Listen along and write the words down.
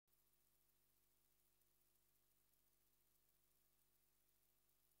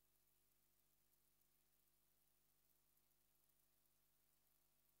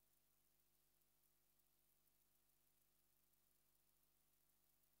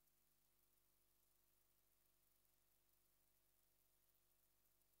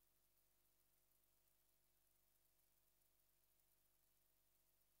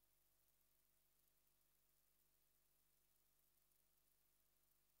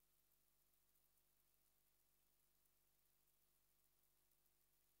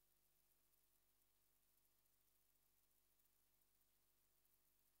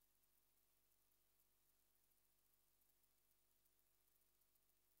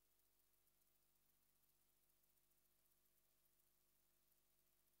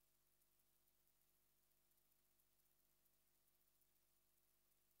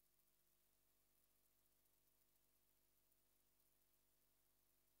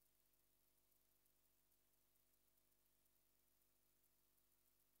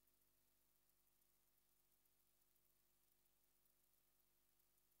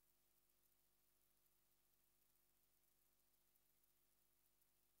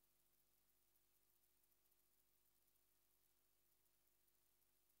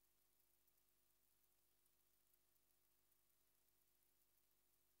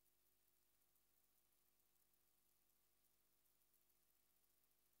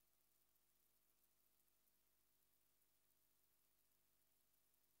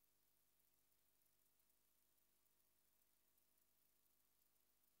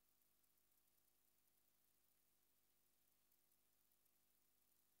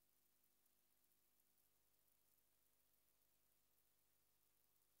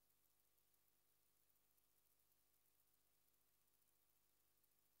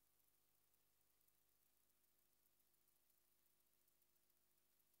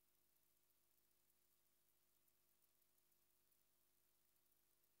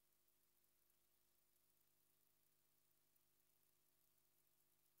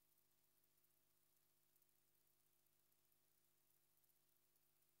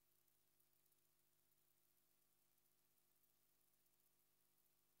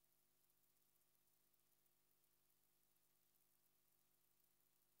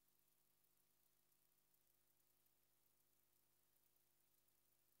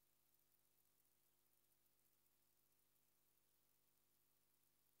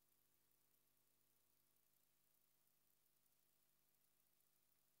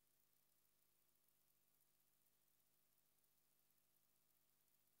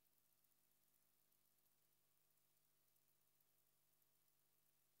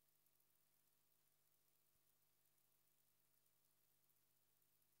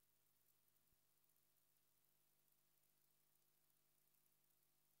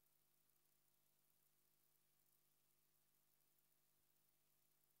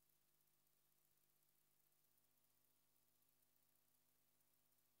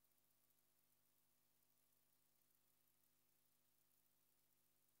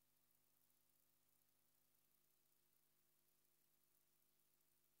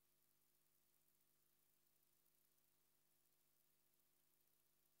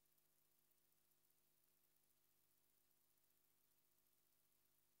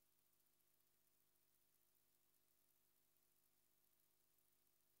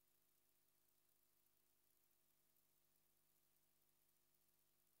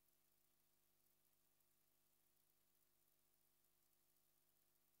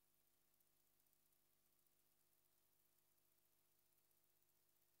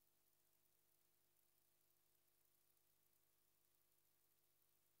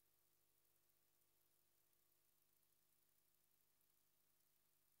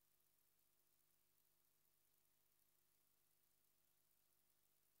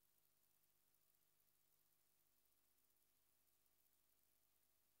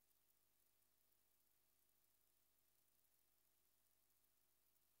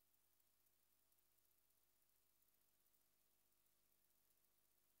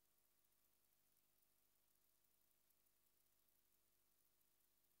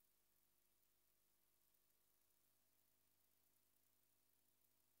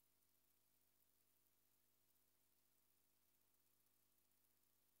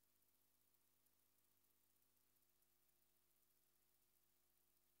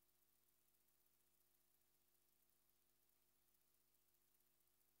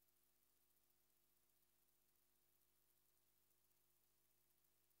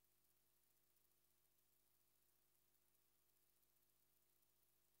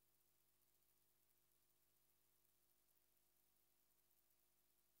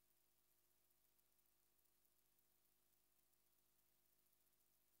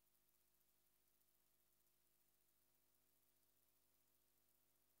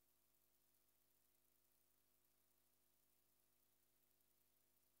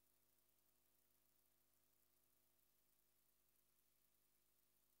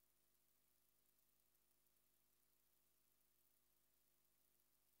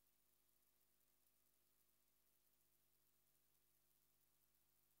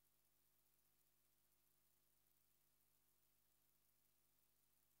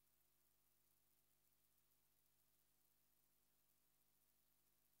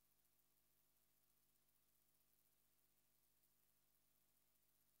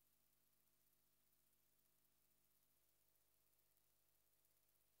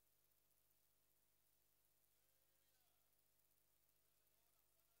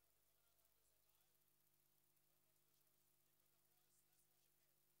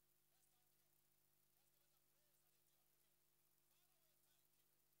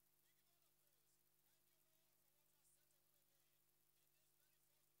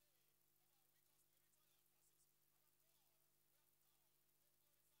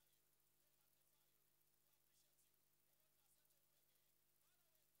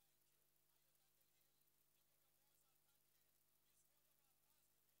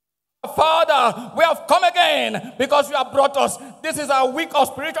Father, we have come again because you have brought us. This is our week of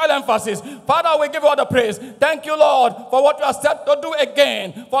spiritual emphasis. Father, we give you all the praise. Thank you, Lord, for what you are set to do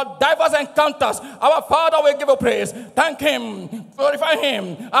again, for diverse encounters. Our Father, we give you praise. Thank him, glorify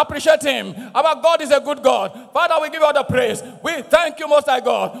him, appreciate him. Our God is a good God. Father, we give you all the praise. We thank you, Most High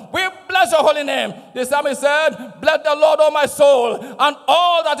God. We bless your holy name. The psalmist said, bless the Lord, O my soul, and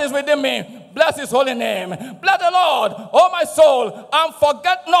all that is within me. Bless his holy name. Bless the Lord, O my soul, and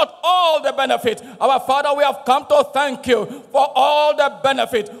forget not all the benefit. Our Father, we have come to thank you for all the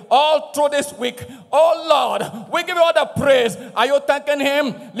benefit all through this week. Oh Lord, we give you all the praise. Are you thanking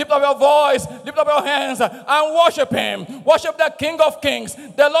him? Lift up your voice, lift up your hands, and worship him. Worship the King of Kings,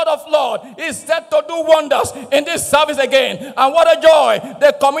 the Lord of Lords. He's set to do wonders in this service again. And what a joy.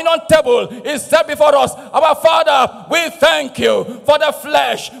 The communion table is set before us. Our Father, we thank you for the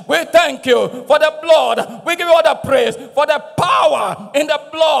flesh. We thank you for the blood. We give you all the praise for the power in the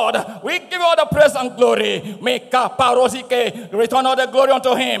blood. We give you all the praise and glory. Return all the glory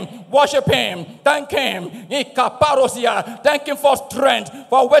unto him. Worship him. Thank him. Thank him for strength,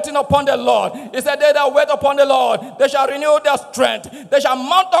 for waiting upon the Lord. He said, they that wait upon the Lord, they shall renew their strength. They shall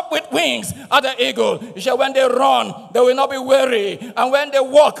mount up with wings as the eagle. He said, when they run, they will not be weary. And when they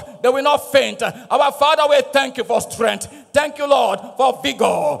walk, they will not faint. Our Father, we thank you for strength. Thank you, Lord, for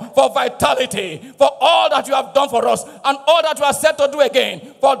vigor, for vitality, for all that you have done for us and all that you are set to do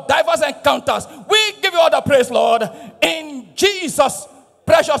again, for diverse encounters. We give you all the praise, Lord. In Jesus'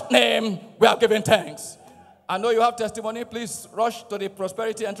 precious name, we are giving thanks. I know you have testimony. Please rush to the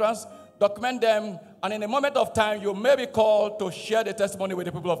prosperity entrance, document them, and in a moment of time, you may be called to share the testimony with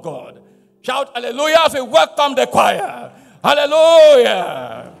the people of God. Shout hallelujah as we welcome the choir.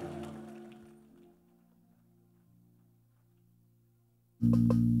 Hallelujah.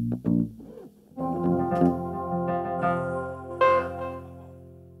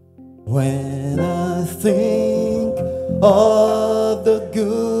 When I think of the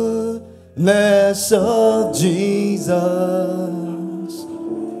goodness of Jesus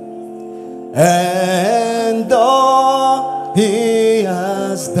and all he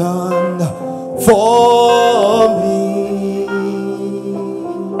has done for me,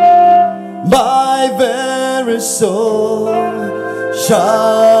 my very soul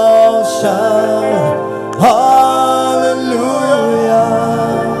shall shout hallelujah.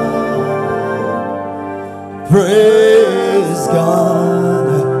 Praise God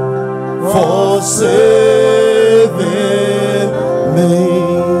for saving me.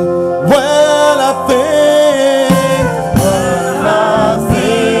 When I think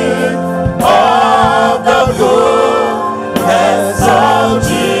of the goodness of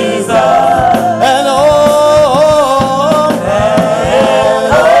Jesus and all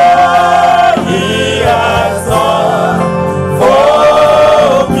he has done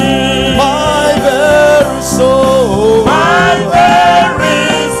for me, my very soul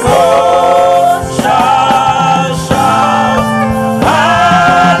shall shout hallelujah.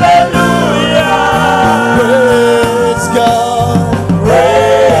 Praise God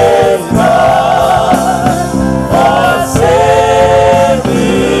for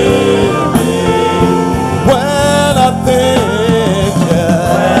saving me. When I think,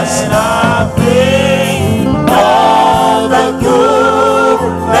 yes, when I think of the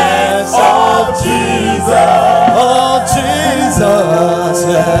goodness of Jesus. Oh, Jesus,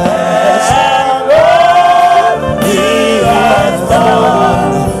 yes. And he has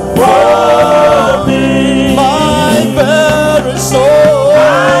done for me. My very soul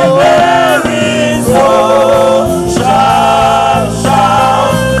shall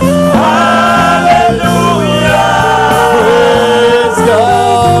shout hallelujah. Praise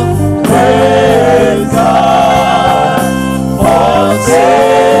God for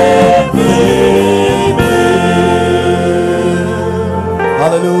saving me.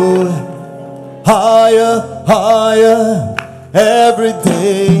 Hallelujah. Higher, higher, every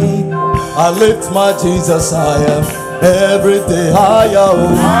day I lift my Jesus higher, every day higher,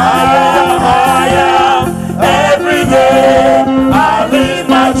 oh. Higher, higher, every day I lift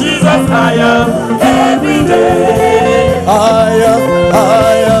my Jesus higher, every day. Higher,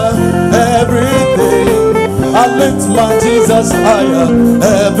 higher, every day I lift my Jesus higher,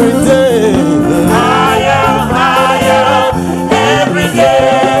 every day. Higher, higher, every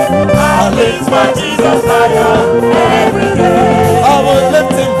day I lift my Jesus higher, every day. I will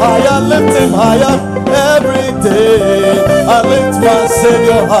lift him higher every day. I lift my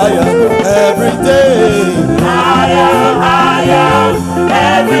Savior higher every day. Higher, higher,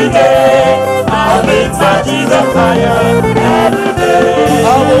 every day I lift my Jesus higher, every day. I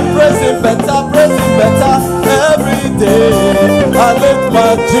will praise him better every day. I lift my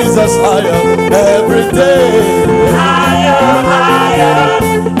Jesus higher every day. Higher, higher,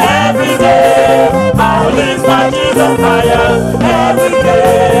 every day. I'll lift my Jesus higher every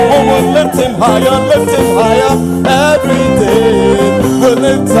day. Oh, we'll lift him higher every day. We'll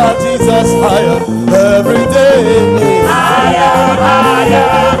lift our Jesus higher every day. Higher,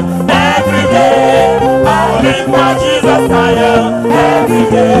 higher, every day. I'll lift my Jesus higher every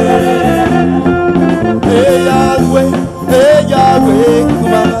day. Hey Yahweh, mama. Hey Yahweh,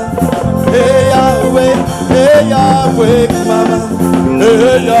 mama. Hey Yahweh, mama.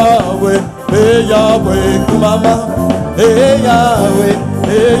 Hey Yahweh, mama. Hey Yahweh,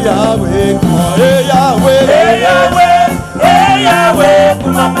 Hey Yahweh, hey Yahweh,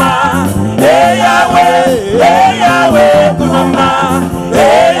 kumama. Hey Yahweh, hey Yahweh, kumama.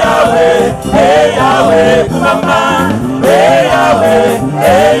 Hey Yahweh, hey Yahweh, kumama. Hey Yahweh,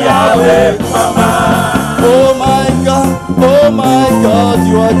 hey Yahweh, kumama. oh my God,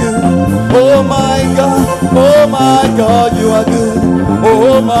 you are good. Oh my God, you are good. Oh my God, you are good.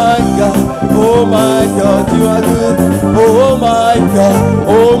 Oh my God, you are good. Oh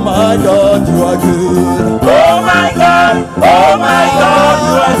my God, you are good. Oh my God, You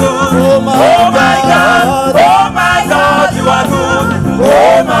are good.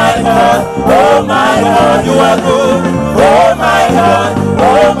 Oh my God, you are good.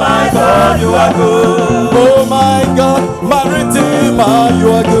 Oh my God, you are good. oh my God, my Redeemer, you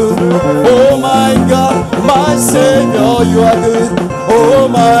are good. Oh my God, my Savior, you are good. Oh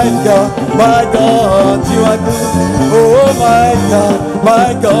my God, you are good. Oh my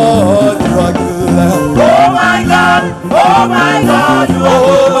God, you are good. Oh my God, you are Oh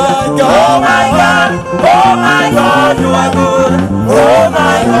good. my Oh God, my God, you are good. Oh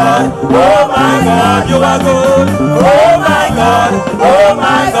my God, you are good. Oh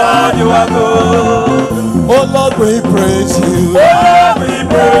my God, you are good. oh Lord, we praise you. Oh, we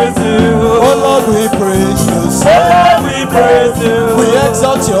praise you. Oh Lord, we praise you. Oh, we praise you. We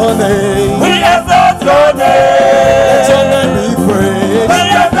exalt your name. We exalt your name. Your name we praise. We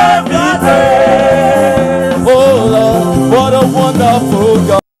exalt your name. Oh Lord, what a wonderful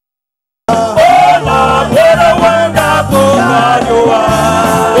God. Oh Lord, what a wonderful God you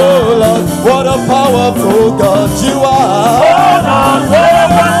are. Oh Lord, what a powerful God you are. Oh Lord, what a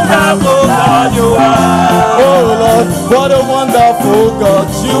wonderful God you are. Oh Lord, what a wonderful God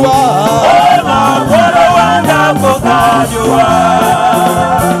you are. Oh Lord, what a wonderful God you are.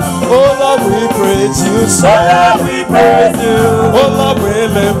 Oh Lord, we praise you. Oh Lord, we praise you. Oh Lord, we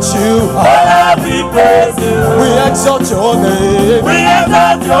lift you Oh high. Lord, we praise you. We exalt your name. We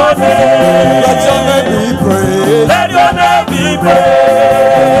exalt your name. Let your name be praised. Let your name be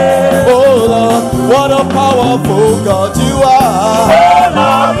praised. Oh Lord, what a powerful God you are. Oh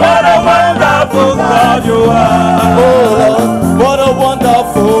Lord, what a wonderful God you are. Oh Lord, what a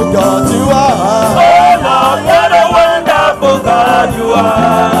wonderful God you are. Oh Lord, what a wonderful God you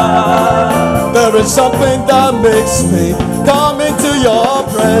are. There is something that makes me come into your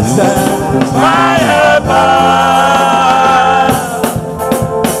presence. My helper.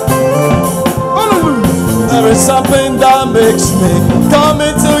 There is something that makes me come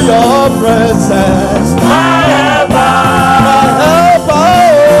into your presence. My helper. My helper,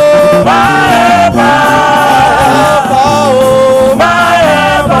 oh, My helper. oh, My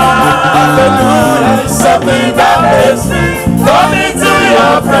helper. hallelujah. Something that makes me come into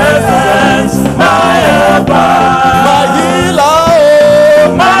your presence. My helper. My healer,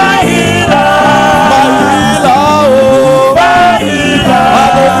 oh, My healer. my healer, oh, My healer.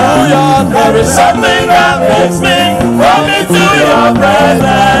 hallelujah. There is something that makes me come into your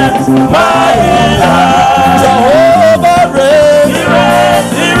presence. My healer. Jehovah reigns. He reigns,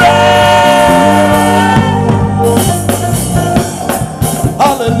 he reigns.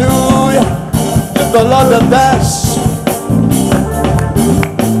 Hallelujah. Give the Lord the best.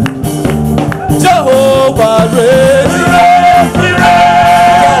 Jehovah reigns. He reigns, he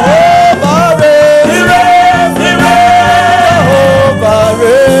reigns. Jehovah reigns. He reigns, he reigns. Jehovah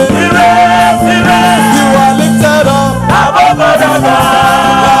reigns. He reigns, he reigns. You are lifted up. Above the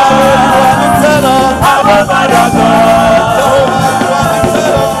You are lifted up. above the Jehovah, you are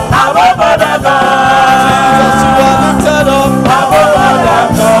lifted up. above the Jesus, you are lifted up. above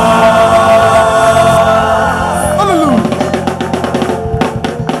the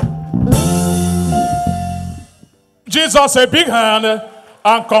Jesus, a big hand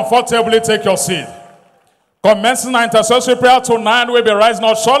and comfortably take your seat. Commencing our intercessory prayer tonight, we'll be rising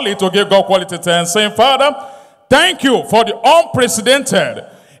up shortly to give God quality time, saying, Father, thank you for the unprecedented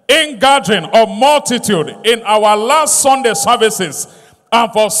ingathering of multitude in our last Sunday services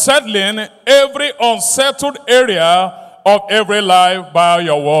and for settling every unsettled area of every life by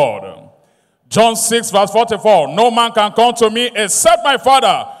your word. John 6 verse 44, no man can come to me except my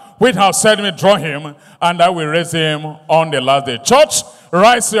Father, which has sent me, draw him, and I will raise him on the last day. Church,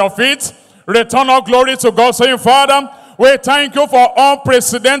 rise to your feet, return all glory to God, saying, Father, we thank you for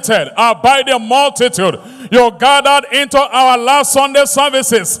unprecedented, abiding multitude you gathered into our last Sunday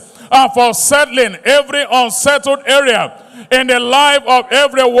services, and for settling every unsettled area in the life of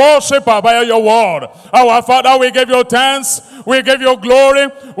every worshiper by your word. Our Father, we give you thanks, we give you glory,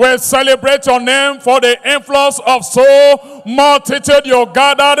 we celebrate your name for the influx of so multitude you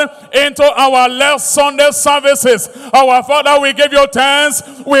gathered into our last Sunday services. Our Father, we give you thanks,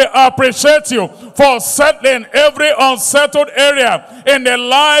 we appreciate you for settling every unsettled area in the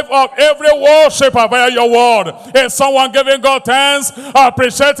life of every worshiper by your word. Is someone giving God thanks,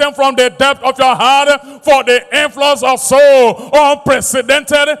 appreciating from the depth of your heart for the influx of so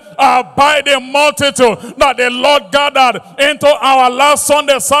unprecedented, abiding multitude that the Lord gathered into our last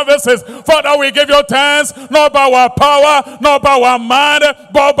Sunday services? Father, we give you thanks, not by our power, not by our mind,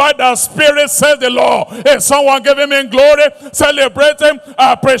 but by the Spirit, says the Lord. Is someone giving him glory, celebrating,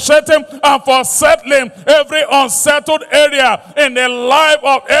 appreciating, and for settling every unsettled area in the life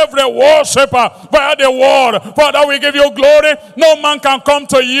of every worshiper by the word? Father, we give you glory. No man can come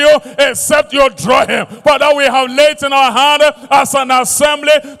to you except you draw him. Father, we have laid in our hand as an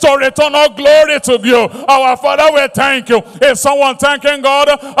assembly to return all glory to you. Our Father, we thank you. Is someone thanking God,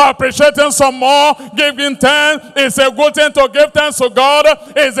 appreciating some more, giving thanks? It's a good thing to give thanks to God.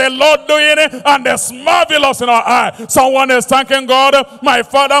 It's the Lord doing it, and it's marvelous in our eyes. Someone is thanking God. My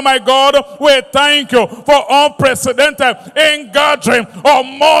Father, my God, we thank you for unprecedented ingathering of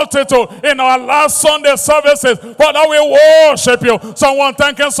multitude in our last Sunday services. Father, we worship you. Someone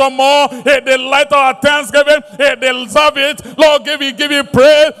thanking some more. It delight our thanksgiving. It deserve it. Lord, give you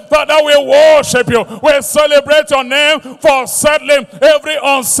praise. Father, we worship you. We celebrate your name for settling every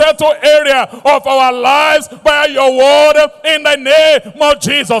unsettled area of our lives by your word in the name of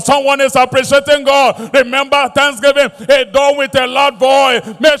Jesus. Someone is appreciating God. Remember Thanksgiving, it done with a loud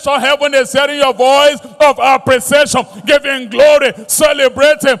voice. Make sure heaven is hearing your voice of appreciation, giving glory,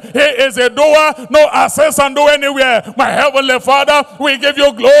 celebrating. He is a doer, no access and do anywhere. My heavenly Father, we give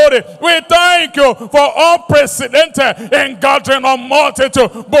you glory. We thank you for unprecedented ingathering of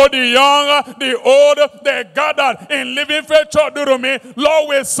multitude, both the young, the old, they gathered in Living Faith Church Durumi. Lord,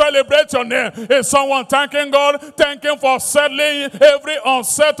 we celebrate your name. Is someone thanking God, thanking for settling every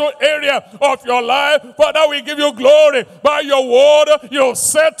unsettled area of your life? Father, we give you glory. By your word, you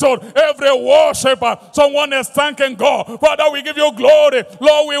settled every worshiper. Someone is thanking God. Father, we give you glory.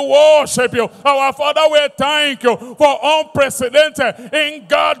 Lord, we worship you. Our Father, we thank you for unprecedented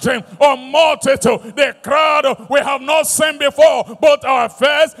ingathering of multitude. The crowd we have not seen before, but our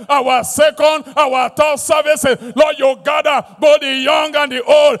first, our second, our third services. Lord, you gather both the young and the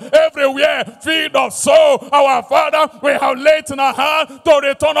old everywhere. Feed us so. Our Father, we have laid in our heart to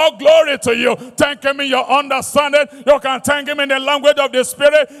return all glory to you. Thank him in your understanding. You can thank him in the language of the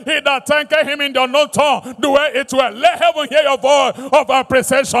Spirit. He that thanketh him in the unknown tongue, do it well. Let heaven hear your voice of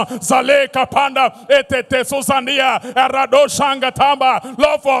appreciation. Zale kapanda etete susandia erado shangatamba.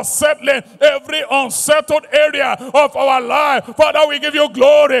 Lord, for settling every unsettled area of our life. Father, we give you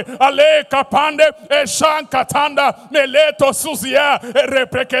glory. Ale kapande eshankatanda meleto suzia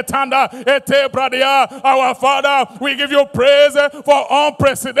repreketanda etebradia. Our Father, we give you praise for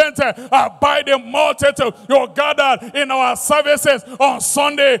unprecedented abiding multitude you gathered in our services on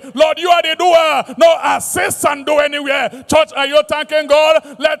Sunday. Lord, you are the doer, no assistant do anywhere. Church, are you thanking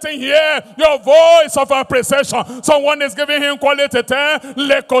God? Let him hear your voice of appreciation. Someone is giving him quality time.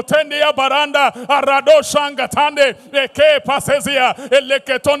 Lekotendia baranda arado shangatande eke pasezia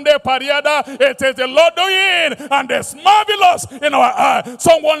eleketonde pariada. It is the Lord doing, and it's marvelous in our eyes.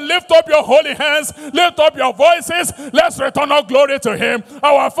 Someone lift up your holy hands, lift up your voices. Let's return our glory to him.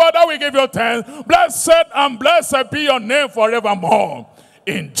 Our Father, we give you thanks. Blessed and blessed be your name forevermore.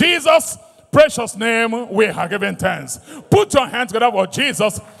 In Jesus' precious name, we have given thanks. Put your hands together for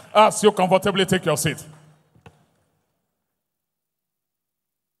Jesus as you comfortably take your seat.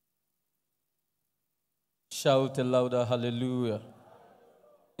 Shout a louder hallelujah.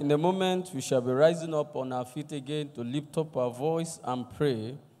 In a moment, we shall be rising up on our feet again to lift up our voice and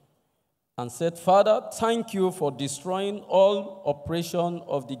pray and said, Father, thank you for destroying all operation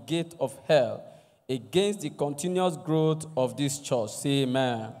of the gate of hell against the continuous growth of this church. Say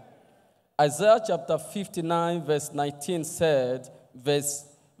amen. Isaiah chapter 59 verse 19 said, verse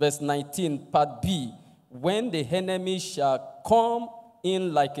 19, part B, when the enemy shall come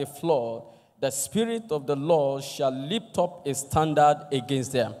in like a flood, the Spirit of the Lord shall lift up a standard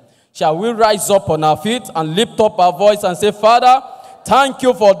against them. Shall we rise up on our feet and lift up our voice and say, Father, thank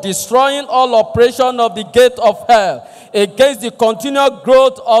you for destroying all operation of the gate of hell against the continual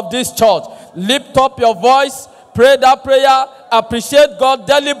growth of this church. Lift up your voice, pray that prayer, appreciate God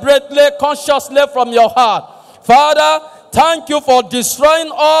deliberately, consciously from your heart. Father, thank you for destroying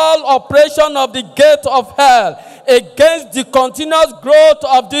all operation of the gate of hell against the continuous growth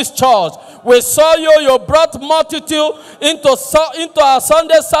of this church. We saw you brought multitude into our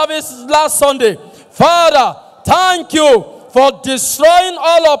Sunday service last Sunday. Father, thank you for destroying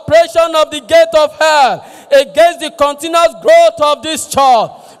all operation of the gate of hell against the continuous growth of this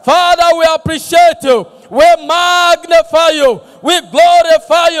church. Father, we appreciate you. We magnify you. We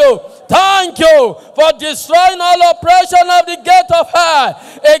glorify you. Thank you for destroying all oppression of the gate of hell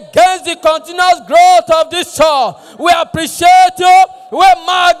against the continuous growth of this church. We appreciate you. We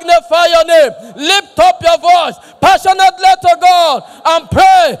magnify your name. Lift up your voice passionately to God and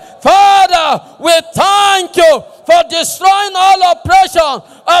pray. Father, we thank you for destroying all oppression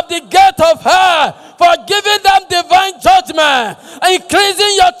of the gate of hell, for giving them divine judgment,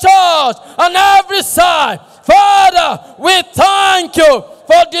 increasing your church on every side. Father, we thank you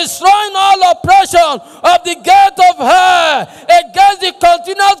for destroying all oppression of the gate of hell against the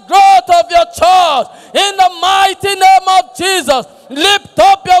continuous growth of your church. In the mighty name of Jesus, lift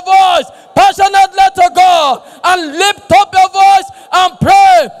up your voice passionately to God and lift up your voice and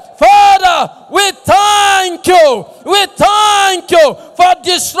pray. Father, we thank you. We thank you for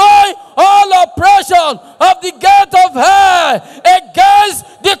destroying all oppression of the gate of hell against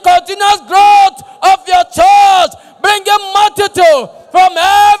the continuous growth of your church, bringing multitude from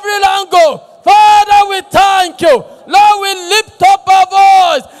every angle. Father, we thank you. Lord, we lift up our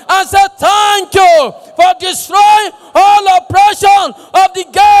voice and say thank you for destroying all oppression of the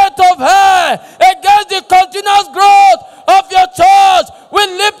gate of hell against the continuous growth of your church. We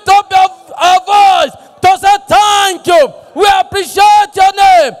lift up our voice to say thank you. We appreciate your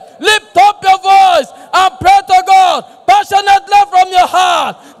name. Lift up your voice and pray to God passionately from your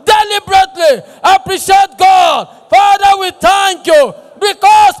heart. Deliberately appreciate God. Father, we thank you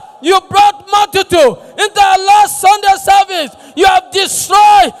because you brought multitude into our last Sunday service. You have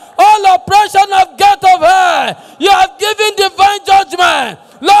destroyed all oppression of gate of hell. You have given divine judgment.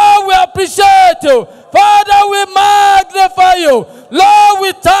 Lord, we appreciate you. Father, we magnify you. Lord,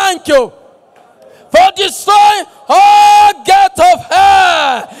 we thank you for destroying all gate of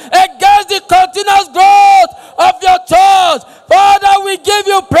hell against the continuous growth of your church. Father, we give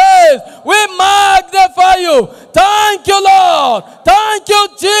you praise. We magnify you. Thank you, Lord. Thank you,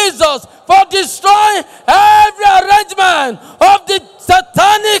 Jesus, for destroying every arrangement of the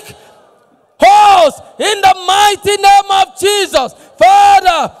satanic host in the mighty name of Jesus.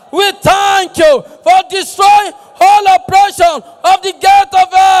 Father, we thank you for destroying all oppression of the gate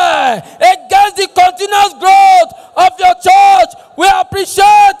of hell against the continuous growth of your church. We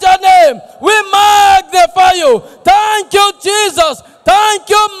appreciate your name. We magnify you. Thank you, Jesus. Thank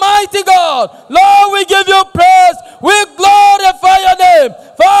you, mighty God. Lord, we give you praise. We glorify your name.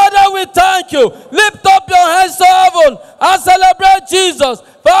 Father, we thank you. Lift up your hands to heaven and celebrate Jesus.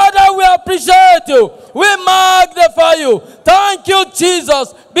 Father, we appreciate you. We magnify you. Thank you,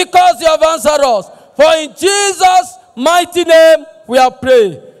 Jesus, because you have answered us. For in Jesus' mighty name we are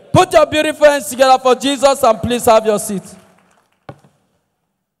praying. Put your beautiful hands together for Jesus and please have your seat.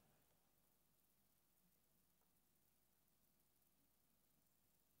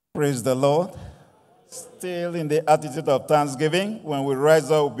 Praise the Lord. Still in the attitude of thanksgiving, when we rise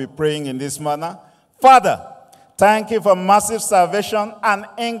up, we'll be praying in this manner. Father, thank you for massive salvation and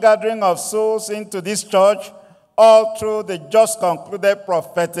ingathering of souls into this church all through the just concluded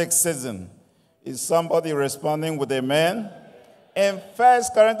prophetic season. Is somebody responding with amen? In 1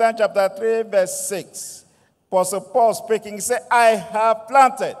 Corinthians chapter 3, verse 6, Apostle Paul speaking, he said, I have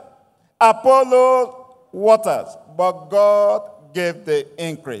planted, Apollo waters, but God gave the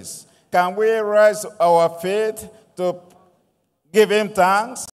increase. Can we raise our faith to give him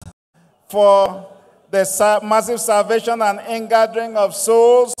thanks for the massive salvation and ingathering of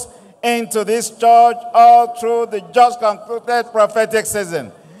souls into this church all through the just concluded prophetic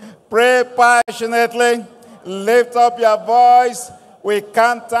season? Pray passionately. Lift up your voice. We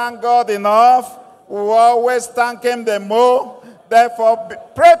can't thank God enough. We always thank him the more. Therefore,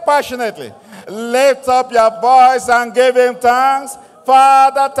 pray passionately. Lift up your voice and give him thanks.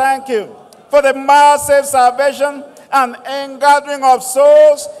 Father, thank you for the massive salvation and ingathering of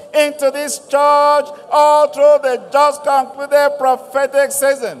souls into this church all through the just concluded prophetic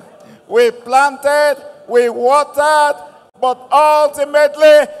season. We planted, we watered, but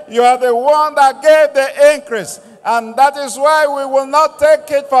ultimately, you are the one that gave the increase. And that is why we will not take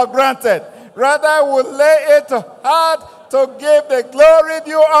it for granted. Rather, we'll lay it hard to give the glory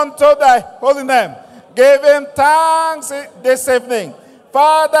due unto thy holy name. Give him thanks this evening.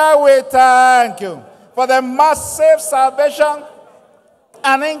 Father, we thank you for the massive salvation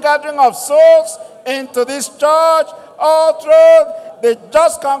and ingathering of souls into this church all through the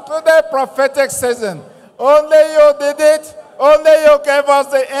just concluded prophetic season. Only you did it. Only you gave us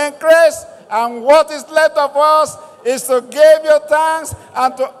the increase. And what is left of us is to give you thanks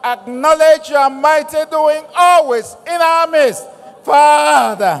and to acknowledge your mighty doing always in our midst.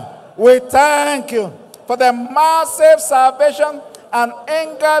 Father, we thank you for the massive salvation and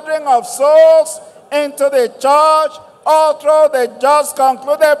ingathering of souls into the church all through the just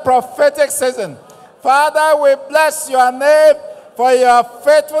concluded prophetic season. Father, we bless your name for your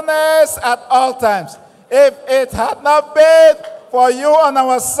faithfulness at all times. If it had not been for you on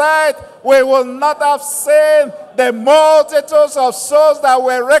our side, we would not have seen the multitudes of souls that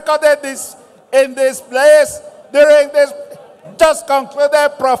were recorded in this place during this just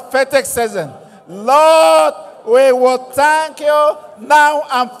concluded prophetic season. Lord, we will thank you now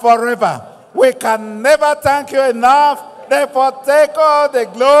and forever. We can never thank you enough. Therefore, take all the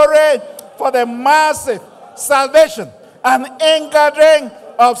glory for the massive salvation and ingathering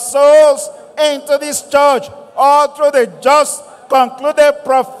of souls into this church all through the just concluded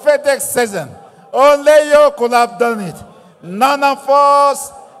prophetic season. Only you could have done it. None of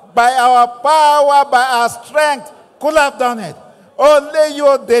us, by our power, by our strength, could have done it. Only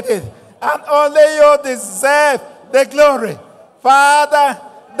you did it. And only you deserve the glory. Father,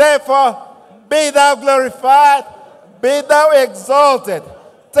 therefore, be thou glorified, be thou exalted.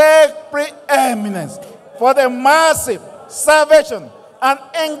 Take preeminence for the massive salvation and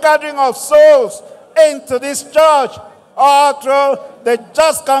ingathering of souls into this church all through the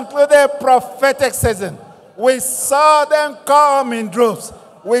just concluded prophetic season. We saw them come in droves.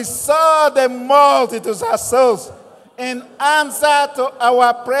 We saw the multitudes of souls in answer to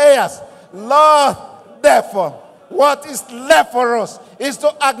our prayers. Lord, therefore, what is left for us is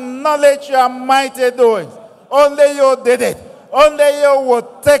to acknowledge your mighty doings. Only you did it. Only you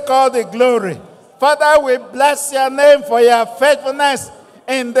will take all the glory. Father, we bless your name for your faithfulness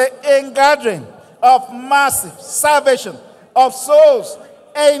in the ingathering of massive salvation of souls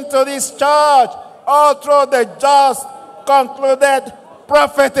into this church all through the just concluded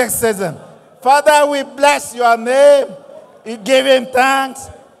prophetic season. Father, we bless your name. You give him thanks.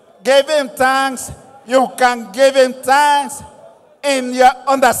 Give him thanks. You can give him thanks in your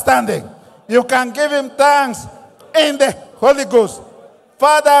understanding. You can give him thanks in the Holy Ghost.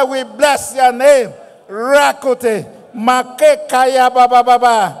 Father, we bless your name. Rakute, make kaya baba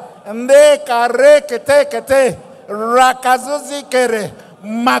baba, nde kare kete kete, rakazuzi kere,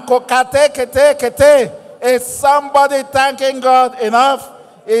 makokate kete kete. Is somebody thanking God enough?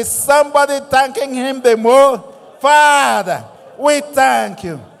 Is somebody thanking him the more? Father, we thank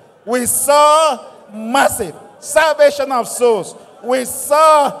you. We saw massive salvation of souls. We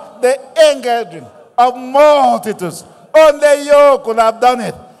saw the engaging of multitudes. Only you could have done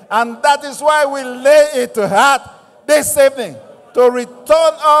it. And that is why we lay it to heart this evening to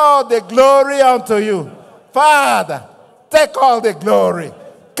return all the glory unto you. Father, take all the glory.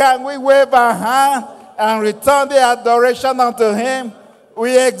 Can we wave our hand and return the adoration unto him?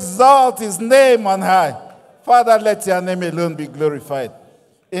 We exalt his name on high. Father, let your name alone be glorified.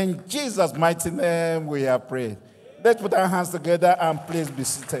 In Jesus' mighty name we have prayed. Let's put our hands together and please be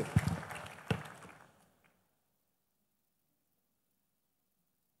seated.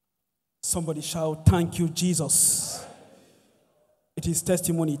 Somebody shout, thank you, Jesus. It is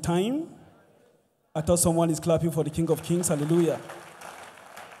testimony time. I thought someone is clapping for the King of Kings. Hallelujah.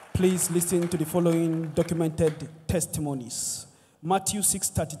 Please listen to the following documented testimonies. Matthew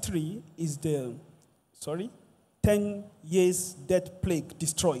 6:33 is the, 10 years death plague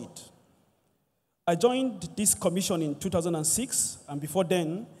destroyed. I joined this commission in 2006, and before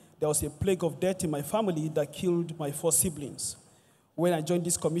then, there was a plague of death in my family that killed my 4 siblings. When I joined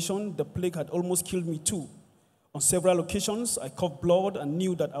this commission, the plague had almost killed me too. On several occasions, I coughed blood and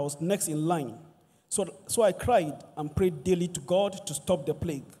knew that I was next in line. So I cried and prayed daily to God to stop the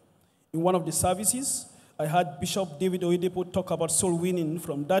plague. In one of the services, I heard Bishop David Oyedepo talk about soul winning.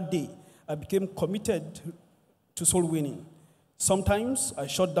 From that day, I became committed to soul winning. Sometimes I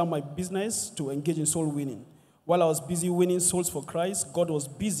shut down my business to engage in soul winning. While I was busy winning souls for Christ, God was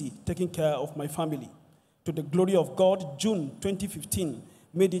busy taking care of my family. To the glory of God, June 2015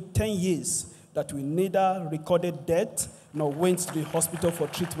 made it 10 years that we neither recorded death nor went to the hospital for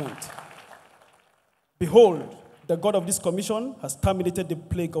treatment. Behold, the God of this commission has terminated the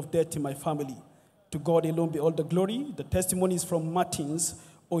plague of death in my family. To God alone be all the glory. The testimony is from Martins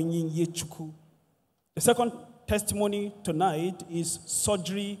Onyinyechuku. The second testimony tonight is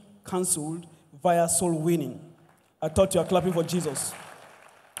surgery cancelled via soul winning. I thought you are clapping for Jesus.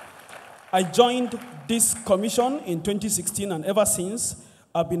 I joined this commission in 2016, and ever since,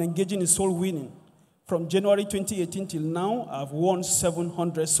 I've been engaging in soul winning. From January 2018 till now, I've won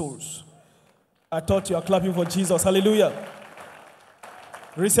 700 souls. I thought you are clapping for Jesus. Hallelujah.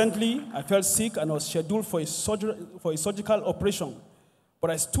 Recently, I felt sick and was scheduled for a surgical operation.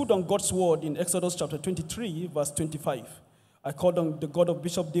 But I stood on God's word in Exodus chapter 23, verse 25. I called on the God of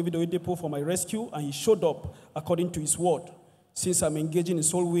Bishop David Oyedepo for my rescue, and he showed up according to his word. Since I'm engaging in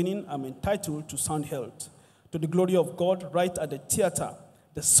soul winning, I'm entitled to sound health. To the glory of God, right at the theater,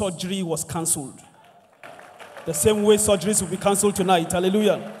 the surgery was cancelled. The same way surgeries will be cancelled tonight.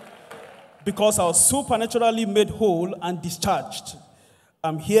 Hallelujah. Because I was supernaturally made whole and discharged.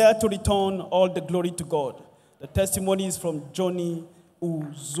 I'm here to return all the glory to God. The testimony is from Johnny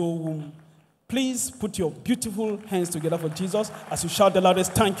Uzowum. Please put your beautiful hands together for Jesus as you shout the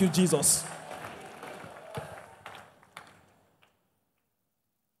loudest, thank you, Jesus.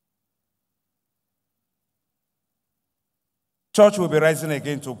 Church will be rising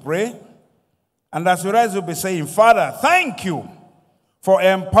again to pray. And as we rise, we'll be saying, Father, thank you for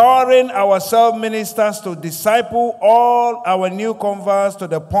empowering our self-ministers to disciple all our new converts to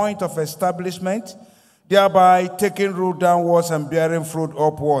the point of establishment, thereby taking root downwards and bearing fruit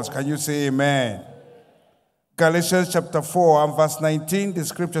upwards. Can you say amen? Galatians chapter 4 and verse 19, the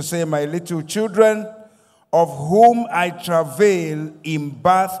scripture says, my little children, of whom I travail in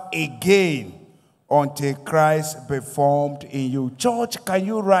birth again, until Christ be formed in you. Church, can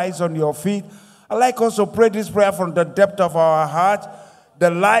you rise on your feet? I'd like us to pray this prayer from the depth of our heart. The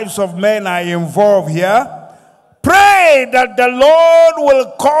lives of men are involved here. Pray that the Lord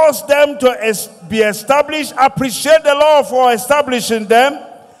will cause them to be established. Appreciate the Lord for establishing them.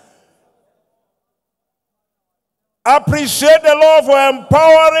 Appreciate the Lord for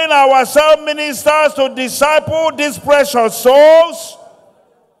empowering our self-ministers to disciple these precious souls.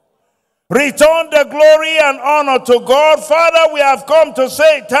 Return the glory and honor to God. Father, we have come to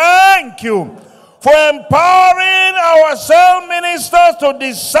say thank you for empowering our self-ministers to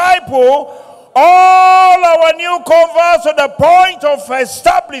disciple all our new converts to the point of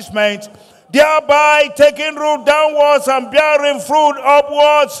establishment, thereby taking root downwards and bearing fruit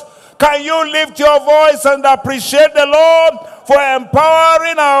upwards. Can you lift your voice and appreciate the Lord for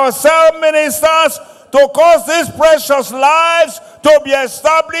empowering our self-ministers to cause these precious lives to be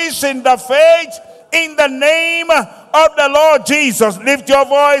established in the faith, in the name of the Lord Jesus? Lift your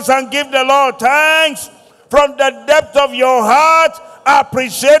voice and give the Lord thanks from the depth of your heart.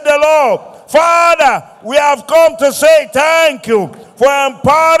 Appreciate the Lord. Father, we have come to say thank you for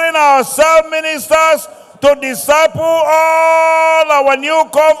empowering our self-ministers to disciple all our new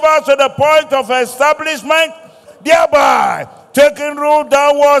converts to the point of establishment, thereby taking root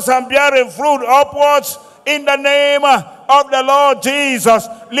downwards and bearing fruit upwards in the name of the Lord Jesus.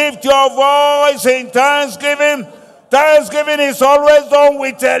 Lift your voice in thanksgiving. Thanksgiving is always done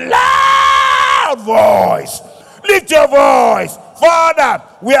with a loud voice. Lift your voice. Father,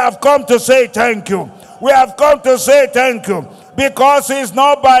 we have come to say thank you. We have come to say thank you because it's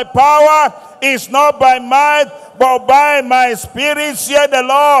not by power, it's not by might, but by my spirit, said the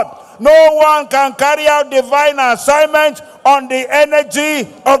Lord. No one can carry out divine assignment on the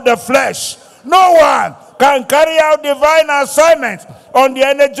energy of the flesh. No one can carry out divine assignment on the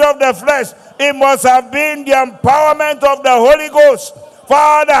energy of the flesh. It must have been the empowerment of the Holy Ghost.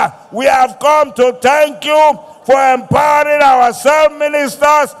 Father, we have come to thank you for empowering our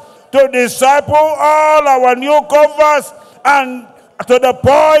self-ministers to disciple all our new converts and to the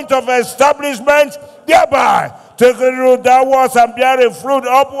point of establishment, thereby taking root downwards and bearing fruit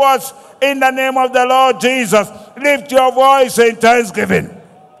upwards in the name of the Lord Jesus. Lift your voice in thanksgiving.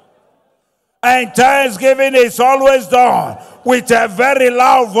 And thanksgiving is always done with a very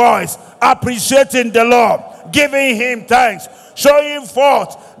loud voice, appreciating the Lord, giving him thanks, showing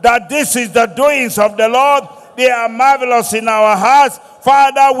forth that this is the doings of the Lord. They are marvelous in our hearts.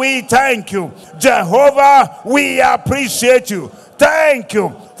 Father, we thank you. Jehovah, we appreciate you. Thank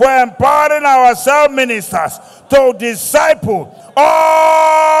you for empowering our self-ministers to disciple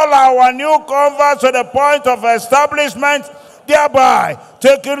all our new converts to the point of establishment, thereby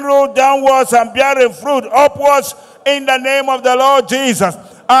taking root downwards and bearing fruit upwards in the name of the Lord Jesus.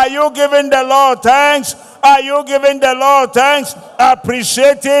 Are you giving the Lord thanks? Are you giving the Lord thanks?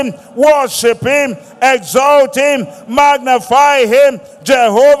 Appreciate him, worship him, exalt him, magnify him.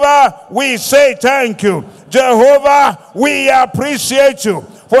 Jehovah, we say thank you. Jehovah, we appreciate you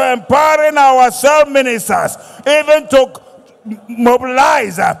for empowering our cell ministers, even to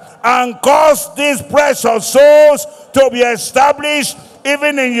mobilize and cause these precious souls to be established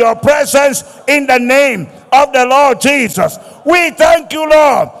even in your presence, in the name of the Lord Jesus. We thank you,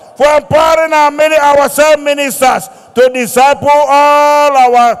 Lord, for empowering our cell ministers to disciple all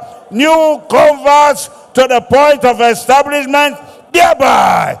our new converts to the point of establishment,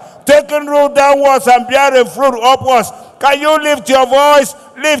 thereby taking root downwards and bearing fruit upwards. Can you lift your voice,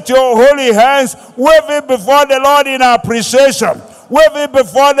 lift your holy hands, wave it before the Lord in appreciation? Wave it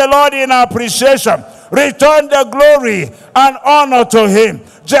before the Lord in appreciation. Return the glory and honor to him.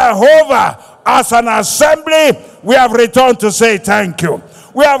 Jehovah, as an assembly, we have returned to say thank you.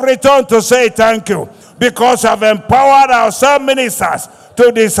 We have returned to say thank you because you have empowered our cell ministers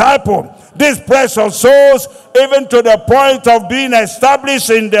to disciple these precious souls, even to the point of being established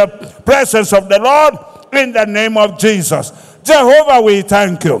in the presence of the Lord, in the name of Jesus. Jehovah, we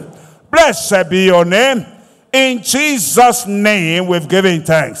thank you. Blessed be your name. In Jesus' name, we've given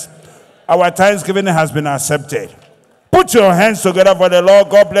thanks. Our thanksgiving has been accepted. Put your hands together for the Lord.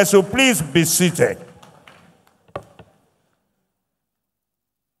 God bless you. Please be seated.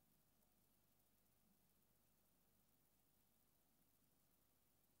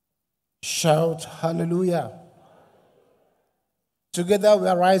 Shout hallelujah. Together we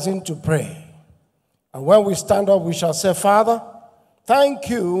are rising to pray. And when we stand up, we shall say, Father, thank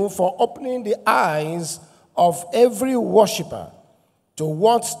you for opening the eyes of every worshiper to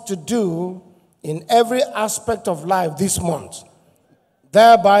what to do in every aspect of life this month,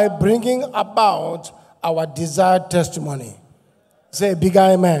 thereby bringing about our desired testimony. Say a big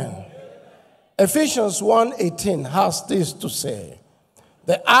amen. Ephesians 1:18 has this to say,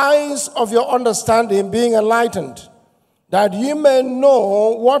 the eyes of your understanding being enlightened, that you may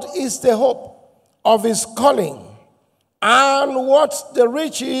know what is the hope of his calling, and what the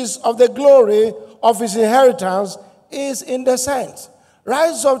riches of the glory of his inheritance is in the saints.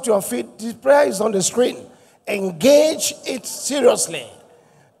 Rise up to your feet. This prayer is on the screen. Engage it seriously.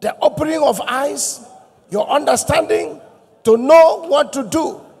 The opening of eyes, your understanding to know what to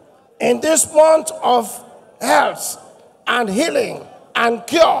do in this month of health and healing and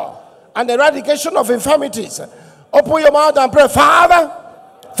cure and eradication of infirmities. Open your mouth and pray. Father,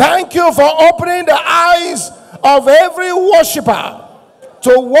 thank you for opening the eyes of every worshiper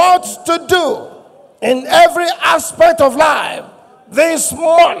to what to do in every aspect of life this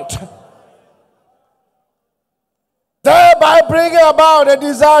month, thereby bringing about the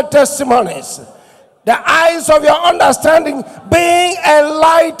desired testimonies. The eyes of your understanding being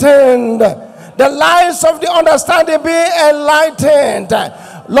enlightened. The lives of the understanding being enlightened.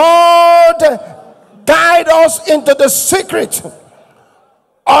 Lord, guide us into the secret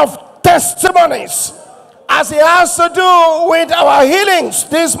of testimonies as it has to do with our healings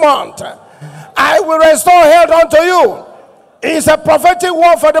this month. I will restore health unto you. It's a prophetic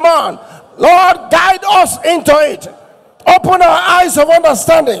word for the man. Lord, guide us into it. Open our eyes of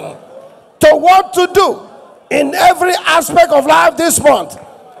understanding to what to do in every aspect of life this month,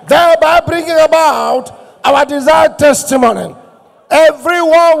 thereby bringing about our desired testimony.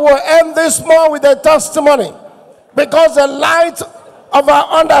 Everyone will end this month with a testimony, because the light of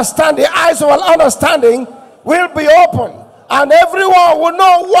our understanding, eyes of our understanding will be open, and everyone will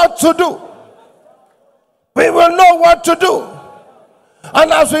know what to do. We will know what to do.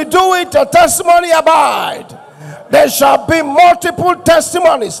 And as we do it, the testimony abide. There shall be multiple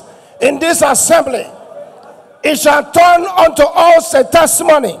testimonies in this assembly. It shall turn unto us a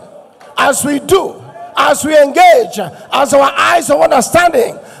testimony as we do, as we engage, as our eyes of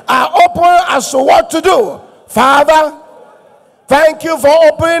understanding are open as to what to do. Father, thank you for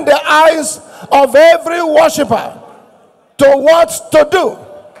opening the eyes of every worshiper to what to do.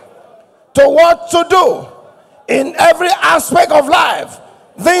 To what to do in every aspect of life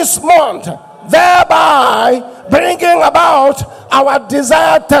this month, thereby bringing about our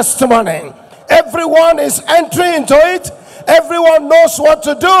desired testimony. Everyone is entering into it. Everyone knows what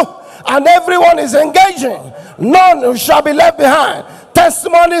to do, and everyone is engaging. None shall be left behind.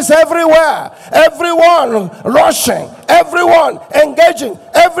 Testimonies everywhere. Everyone rushing. Everyone engaging.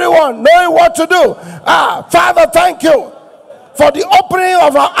 Everyone knowing what to do. Father, thank you for the opening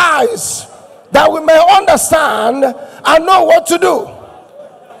of our eyes, that we may understand and know what to do.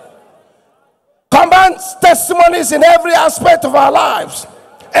 Command testimonies in every aspect of our lives.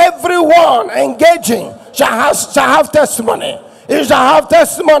 Everyone engaging shall have testimony. He shall have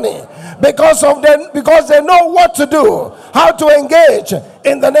testimony because they know what to do, how to engage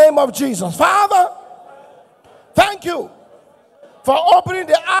in the name of Jesus. Father, thank you for opening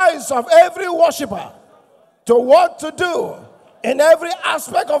the eyes of every worshiper to what to do in every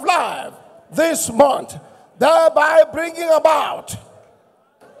aspect of life this month, thereby bringing about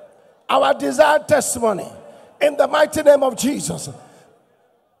our desired testimony in the mighty name of Jesus.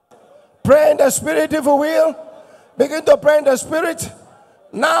 Pray in the Spirit if you will. Begin to pray in the Spirit.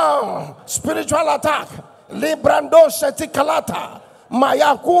 Now, spiritual attack. Librando setikalata.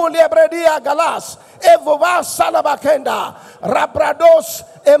 Mayaku libredia galas. Evova salabakenda. Rabrados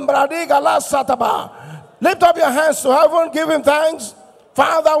embradi galas sataba. Lift up your hands to heaven. Give him thanks.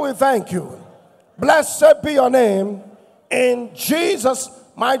 Father, we thank you. Blessed be your name. In Jesus'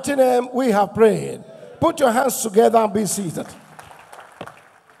 mighty name we have prayed. Put your hands together and be seated.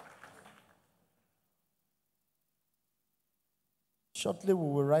 Shortly we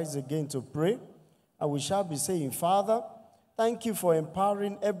will rise again to pray, and we shall be saying, Father, thank you for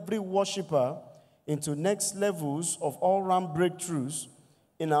empowering every worshiper into next levels of all-round breakthroughs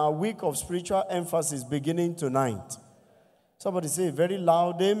in our week of spiritual emphasis beginning tonight. Somebody say very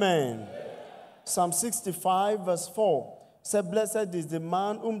loud, amen. Psalm 65 verse 4 said, blessed is the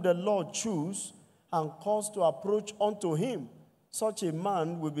man whom the Lord choose and cause to approach unto him. Such a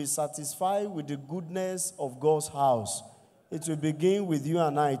man will be satisfied with the goodness of God's house. It will begin with you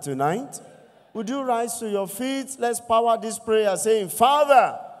and I tonight. Would you rise to your feet? Let's power this prayer saying,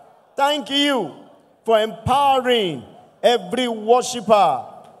 Father, thank you for empowering every worshiper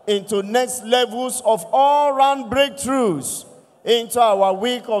into next levels of all-round breakthroughs into our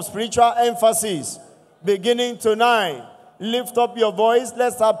week of spiritual emphasis. Beginning tonight, lift up your voice.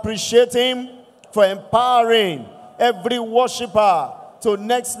 Let's appreciate him for empowering every worshiper to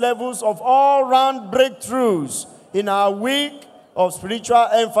next levels of all-round breakthroughs in our week of spiritual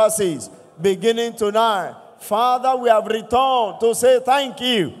emphasis, beginning tonight. Father, we have returned to say thank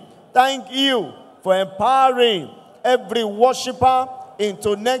you. Thank you for empowering every worshiper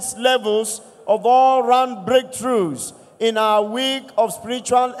into next levels of all-round breakthroughs in our week of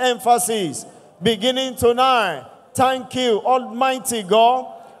spiritual emphasis, beginning tonight. Thank you, Almighty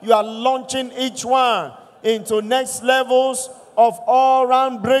God. You are launching each one into next levels of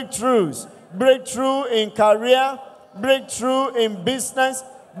all-round breakthroughs. Breakthrough in career, breakthrough in business,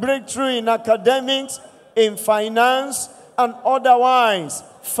 breakthrough in academics, in finance, and otherwise.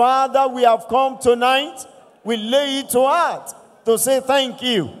 Father, we have come tonight. We lay it to heart to say thank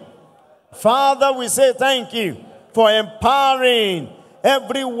you. Father, we say thank you for empowering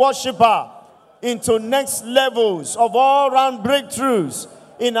every worshiper into next levels of all-round breakthroughs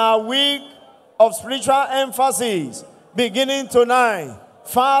in our week of spiritual emphasis, beginning tonight.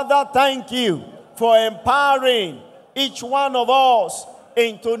 Father, thank you for empowering each one of us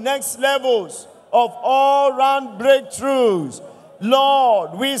into next levels of all-round breakthroughs.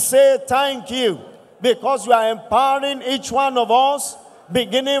 Lord, we say thank you because you are empowering each one of us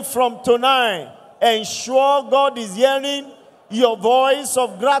beginning from tonight. Ensure God is hearing your voice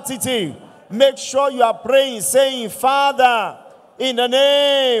of gratitude. Make sure you are praying, saying, Father, in the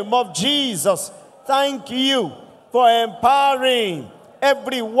name of Jesus, thank you for empowering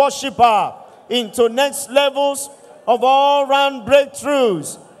every worshiper into next levels of all-round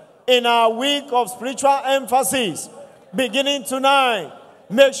breakthroughs in our week of spiritual emphasis, beginning tonight.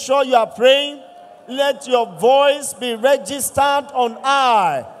 Make sure you are praying. Let your voice be registered on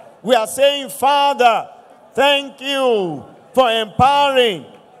high. We are saying, Father, thank you for empowering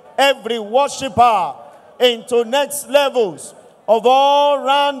every worshiper into next levels of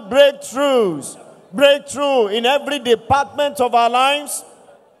all-round breakthroughs. Breakthrough in every department of our lives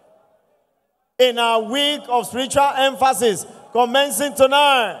in our week of spiritual emphasis, commencing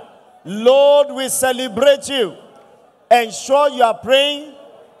tonight. Lord, we celebrate you. Ensure you are praying.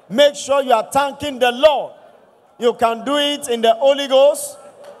 Make sure you are thanking the Lord. You can do it in the Holy Ghost.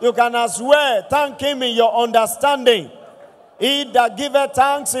 You can as well thank him in your understanding. He that giveth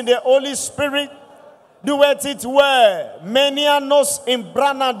thanks in the Holy Spirit doeth it well. Menia nos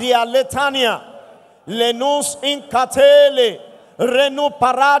imbrana dia letania. Lenus incatele. Renu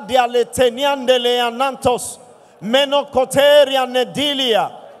paradia leteniande leanantos. Menocoteria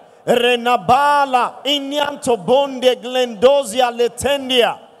nedilia. Renabala inianto bonde glendozia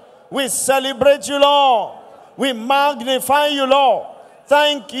letendia. We celebrate you, Lord. We magnify you, Lord.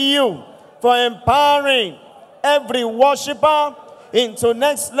 Thank you for empowering every worshiper into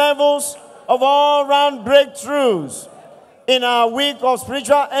next levels of all-round breakthroughs in our week of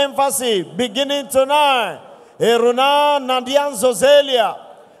spiritual emphasis, beginning tonight. Eruna Nadian Zozelia,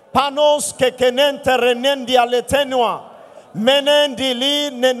 Panos Kekenente Renendia Letenua, Menendili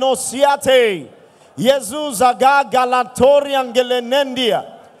Nenosiate, Jesus Aga Galatorian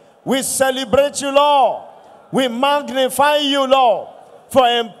Gelenendia. We celebrate you, Lord. We magnify you, Lord, for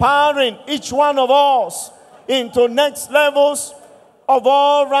empowering each one of us into next levels of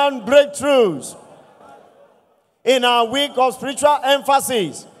all-round breakthroughs. In our week of spiritual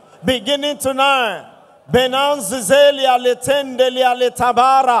emphasis, beginning tonight, Benan Zizelia Letendelia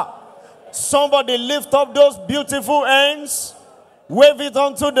Letabara. Somebody lift up those beautiful hands, wave it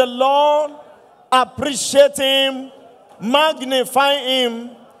unto the Lord, appreciate Him, magnify Him,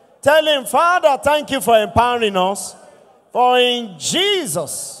 tell Him, Father, thank you for empowering us. For in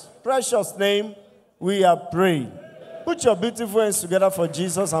Jesus' precious name, we are praying. Put your beautiful hands together for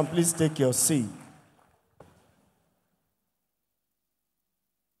Jesus and please take your seat.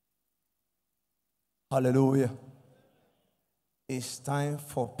 Hallelujah. It's time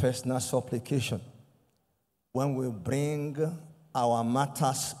for personal supplication. When we bring our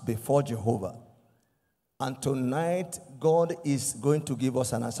matters before Jehovah. And tonight, God is going to give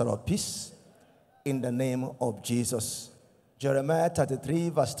us an answer of peace in the name of Jesus. Jeremiah 33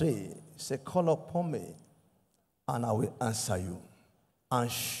 verse 3 say, call upon me and I will answer you and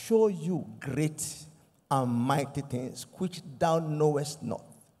show you great and mighty things which thou knowest not.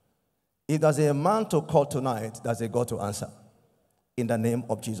 If there's a man to call tonight, there's a God to answer. In the name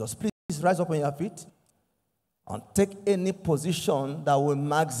of Jesus. Please rise up on your feet and take any position that will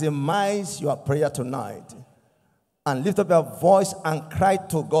maximize your prayer tonight. And lift up your voice and cry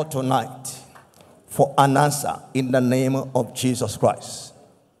to God tonight for an answer in the name of Jesus Christ.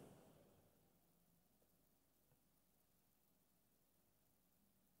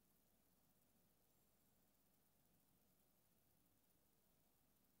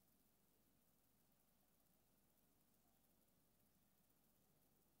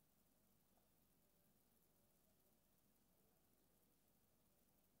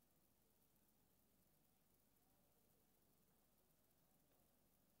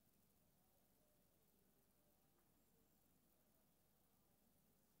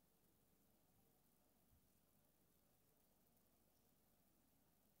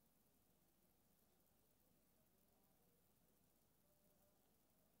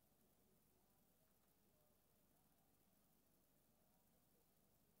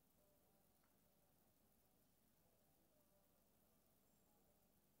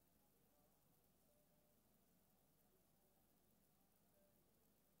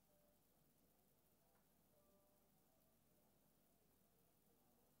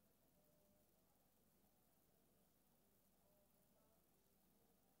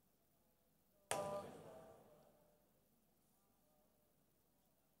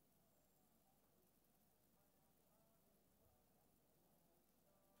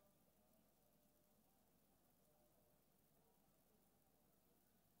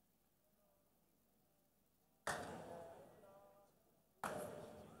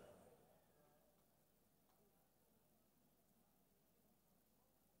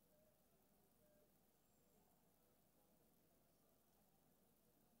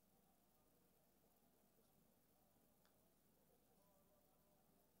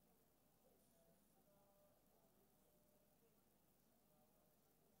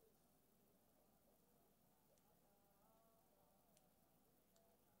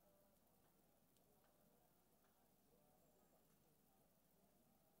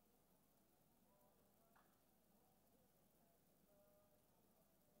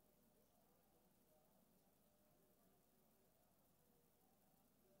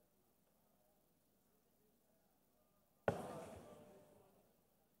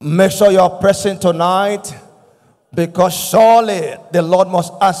 Make sure you're present tonight, because surely the Lord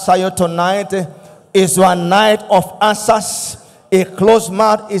must answer you tonight. It's your night of answers. A closed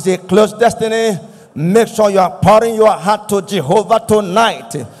mouth is a closed destiny. Make sure you are pouring your heart to Jehovah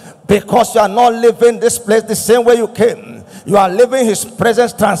tonight, because you are not leaving this place the same way you came. You are leaving His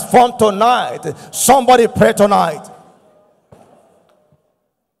presence transformed tonight. Somebody pray tonight.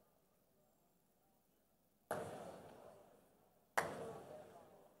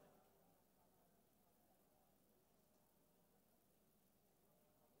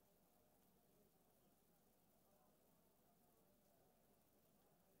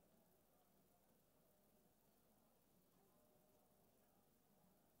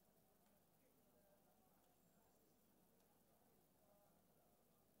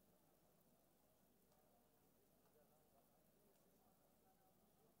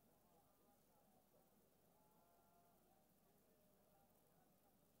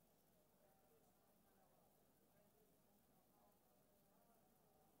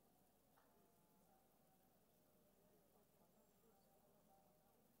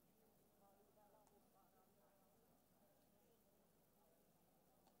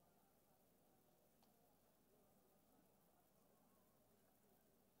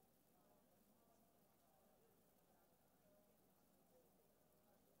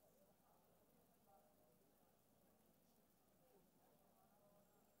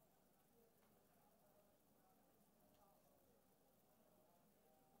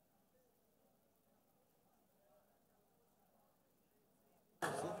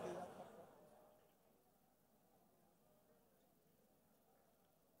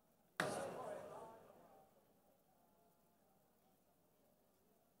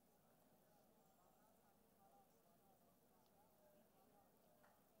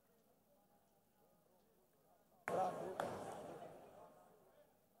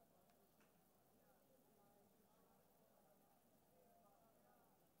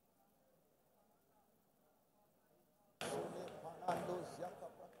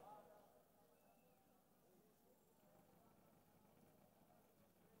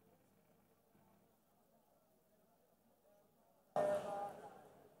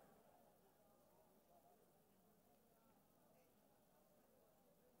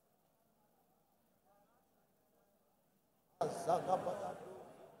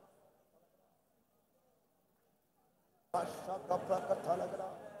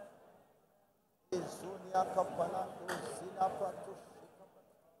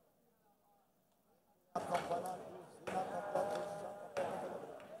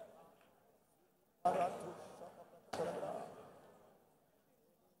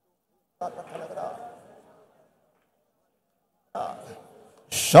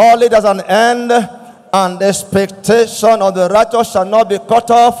 Surely there's an end, and the expectation of the righteous shall not be cut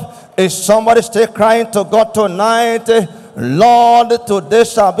off. Is somebody still crying to God tonight? Lord, today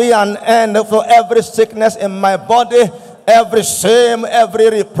shall be an end for every sickness in my body, every shame, every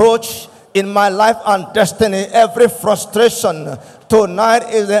reproach in my life and destiny, every frustration.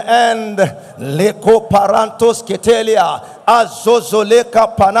 Tonight is the end. Leko parantos ketelia,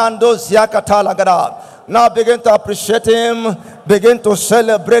 azozoleka panando ziakatalagada. Now begin to appreciate him, begin to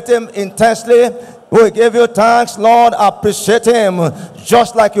celebrate him intensely. We give you thanks, Lord. Appreciate him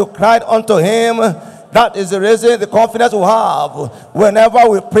just like you cried unto him. That is the reason, the confidence we have. Whenever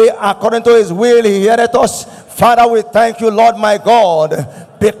we pray according to his will, he heareth us. Father, we thank you, Lord my God,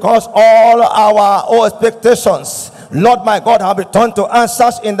 because all our expectations, Lord my God, have returned to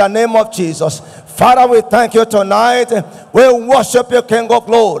answers in the name of Jesus. Father, we thank you tonight. We worship you, King of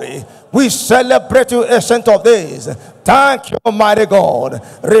glory. We celebrate you, Ancient of Days. Thank you, mighty God.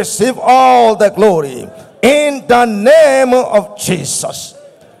 Receive all the glory in the name of Jesus.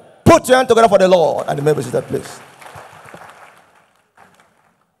 Put your hand together for the Lord, and the members in that place.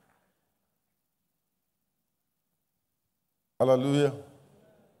 Hallelujah.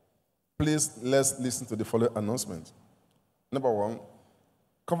 Please, let's listen to the following announcement. Number one,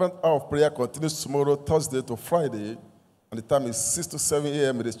 Covenant Hour of Prayer continues tomorrow, Thursday to Friday, and the time is 6 to 7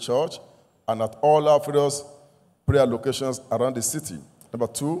 a.m. in the church and at all our various prayer locations around the city. Number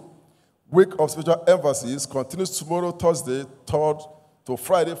two, Week of Spiritual Emphasis continues tomorrow, Thursday, 3rd to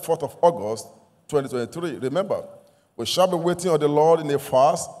Friday, 4th of August, 2023. Remember, we shall be waiting on the Lord in a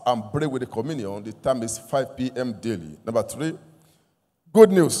fast and pray with the communion. The time is 5 p.m. daily. Number three,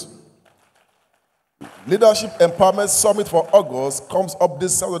 good news. Leadership Empowerment Summit for August comes up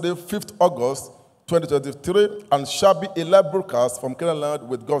this Saturday, 5th August, 2023, and shall be a live broadcast from Canaan Land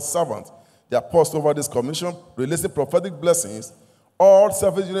with God's servant, the apostle over this commission, releasing prophetic blessings. All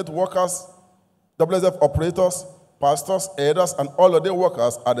service unit workers, WSF operators, pastors, elders, and all other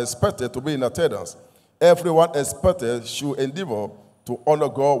workers are expected to be in attendance. Everyone expected should endeavor to honor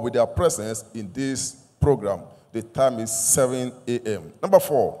God with their presence in this program. The time is 7 a.m. Number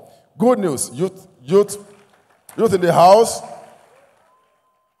four, good news. Youth in the house.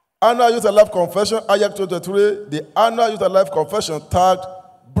 Annual Youth Alive Confession, Ayak 2023. The Annual Youth Alive Confession tagged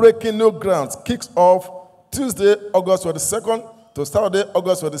Breaking New Grounds kicks off Tuesday, August 22nd to Saturday,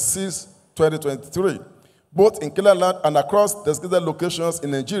 August 26th, 2023. Both in Kenya and across designated locations in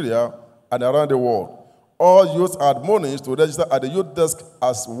Nigeria and around the world. All youths are admonished to register at the youth desk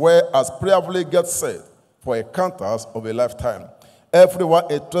as well as prayerfully get set for encounters of a lifetime. Everyone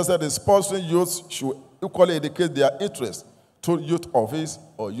interested in sponsoring youths should equally indicate their interest to youth office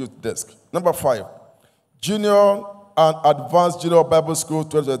or youth desk. Number five, Junior and Advanced Junior Bible School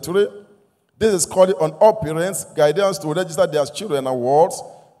 2023. This is calling on all parents, guidance to register their children and wards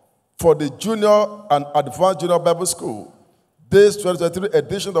for the Junior and Advanced Junior Bible School. This 2023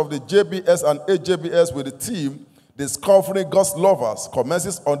 edition of the JBS and AJBS with the theme Discovering God's Lovers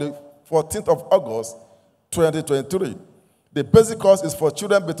commences on the 14th of August 2023. The basic course is for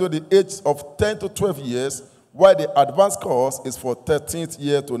children between the ages of 10 to 12 years, while the advanced course is for 13th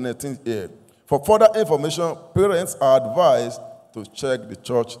year to 19th year. For further information, parents are advised to check the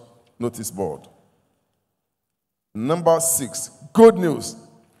church notice board. Number six, good news.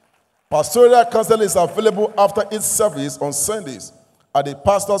 Pastoral counseling is available after each service on Sundays at the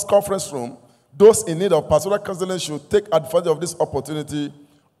pastor's conference room. Those in need of pastoral counseling should take advantage of this opportunity.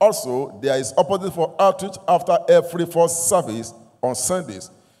 Also, there is opportunity for outreach after every first service on Sundays.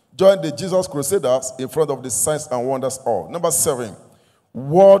 Join the Jesus Crusaders in front of the Signs and Wonders Hall. Number seven,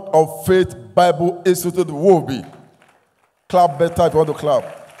 Word of Faith Bible Institute will be. Clap better if you want to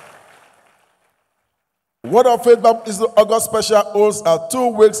clap. Word of Faith Bible Institute August Special holds a 2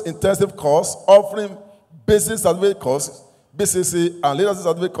 weeks intensive course offering basic certificate course, BCC, and leadership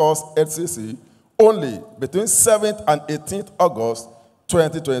certificate course, HCC, only between 7th and 18th August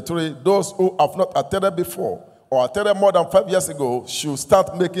 2023. Those who have not attended before or attended more than 5 years ago should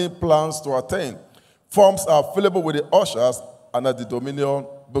start making plans to attend. Forms are available with the ushers and at the Dominion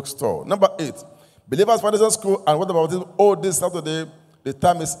bookstore. Number 8, Believers Foundation School and Water Baptism all this Saturday. The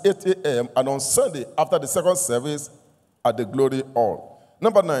time is 8 a.m. and on Sunday after the second service at the Glory Hall.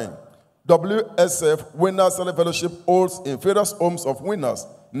 Number 9, WSF Winners Sunday Fellowship holds in various homes of winners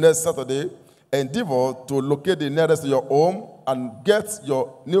next Saturday. Endeavor to locate the nearest to your home and get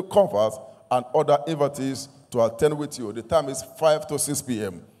your new converts and other invitees to attend with you. The time is 5 to 6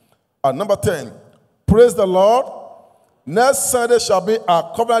 p.m. And number 10, praise the Lord. Next Sunday shall be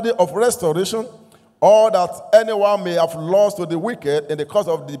a covenant day of restoration. All that anyone may have lost to the wicked in the course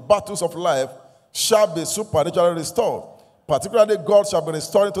of the battles of life shall be supernaturally restored. Particularly, God shall be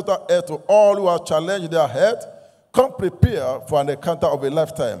restoring total health to all who are challenged their health. Come prepare for an encounter of a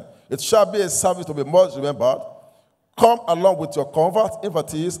lifetime. It shall be a service to be much remembered. Come along with your converts,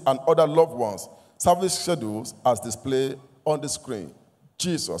 invitees, and other loved ones. Service schedules as displayed on the screen.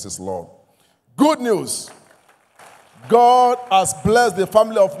 Jesus is Lord. Good news. God has blessed the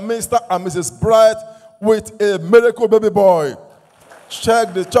family of Mr. and Mrs. Bright with a miracle baby boy.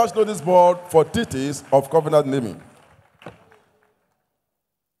 Check the church notice board for details of covenant naming.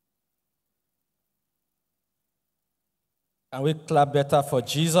 Can we clap better for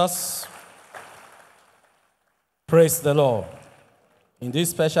Jesus? Praise the Lord. In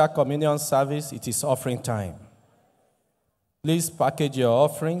this special communion service, it is offering time. Please package your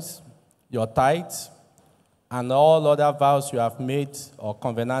offerings, your tithes, and all other vows you have made or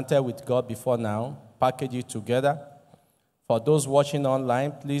covenanted with God before now. Package it together. For those watching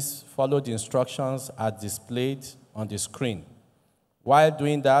online, please follow the instructions as displayed on the screen. While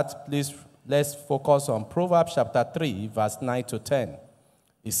doing that, please let's focus on Proverbs chapter 3, verse 9 to 10.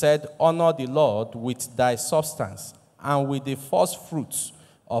 He said, honor the Lord with thy substance and with the first fruits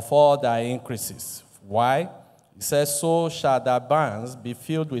of all thy increases. Why? He says, so shall thy barns be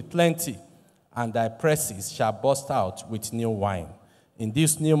filled with plenty, and thy presses shall burst out with new wine. In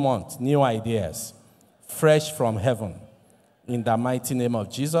this new month, new ideas, fresh from heaven. In the mighty name of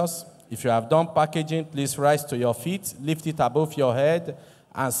Jesus. If you have done packaging, please rise to your feet, lift it above your head,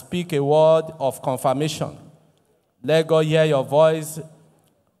 and speak a word of confirmation. Let God hear your voice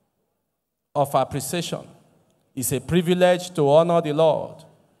of appreciation. It's a privilege to honor the Lord.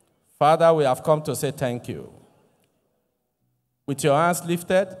 Father, we have come to say thank you. With your hands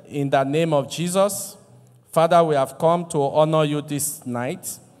lifted, in the name of Jesus, Father, we have come to honor you this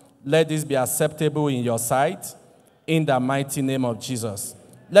night. Let this be acceptable in your sight, in the mighty name of Jesus.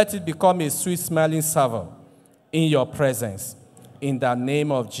 Let it become a sweet-smelling savor in your presence. In the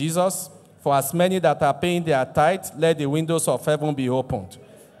name of Jesus, for as many that are paying their tithe, let the windows of heaven be opened.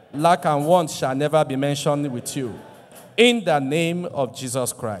 Lack and want shall never be mentioned with you. In the name of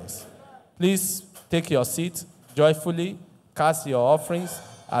Jesus Christ. Please take your seat joyfully, cast your offerings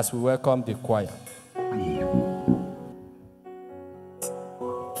as we welcome the choir.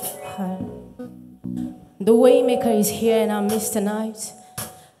 The Waymaker is here in our midst tonight,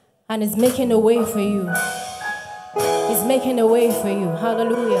 and is making a way for you. He's making a way for you.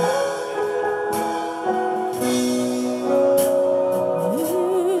 Hallelujah.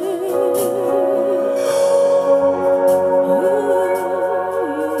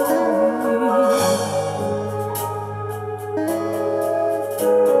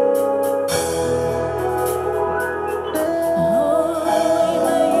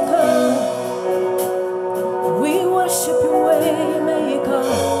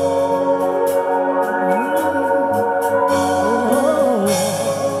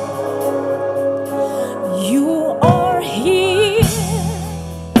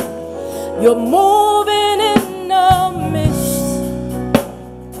 You're moving in the midst.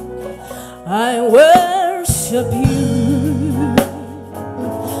 I worship you.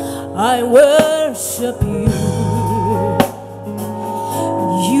 I worship you.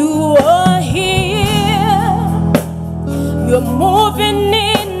 You are here. You're moving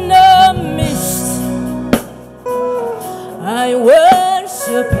in the midst. I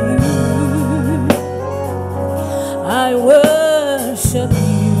worship you. I worship you.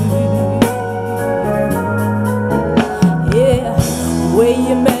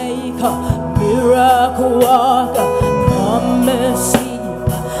 Waymaker, miracle worker, promise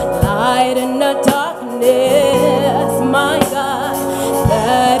keeper, light in the darkness, my God,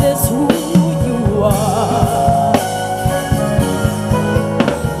 that is who you are.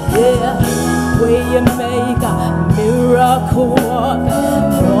 Yeah, waymaker, miracle worker,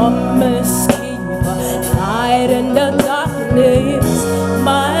 promise keeper, light in the darkness,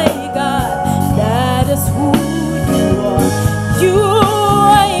 my God, that is who you are. You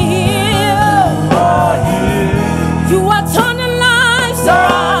are here. You are turning lives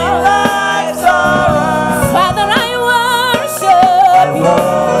around. Father, I worship you.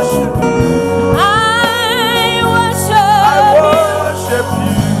 I worship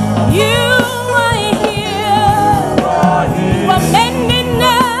you. You are here. You are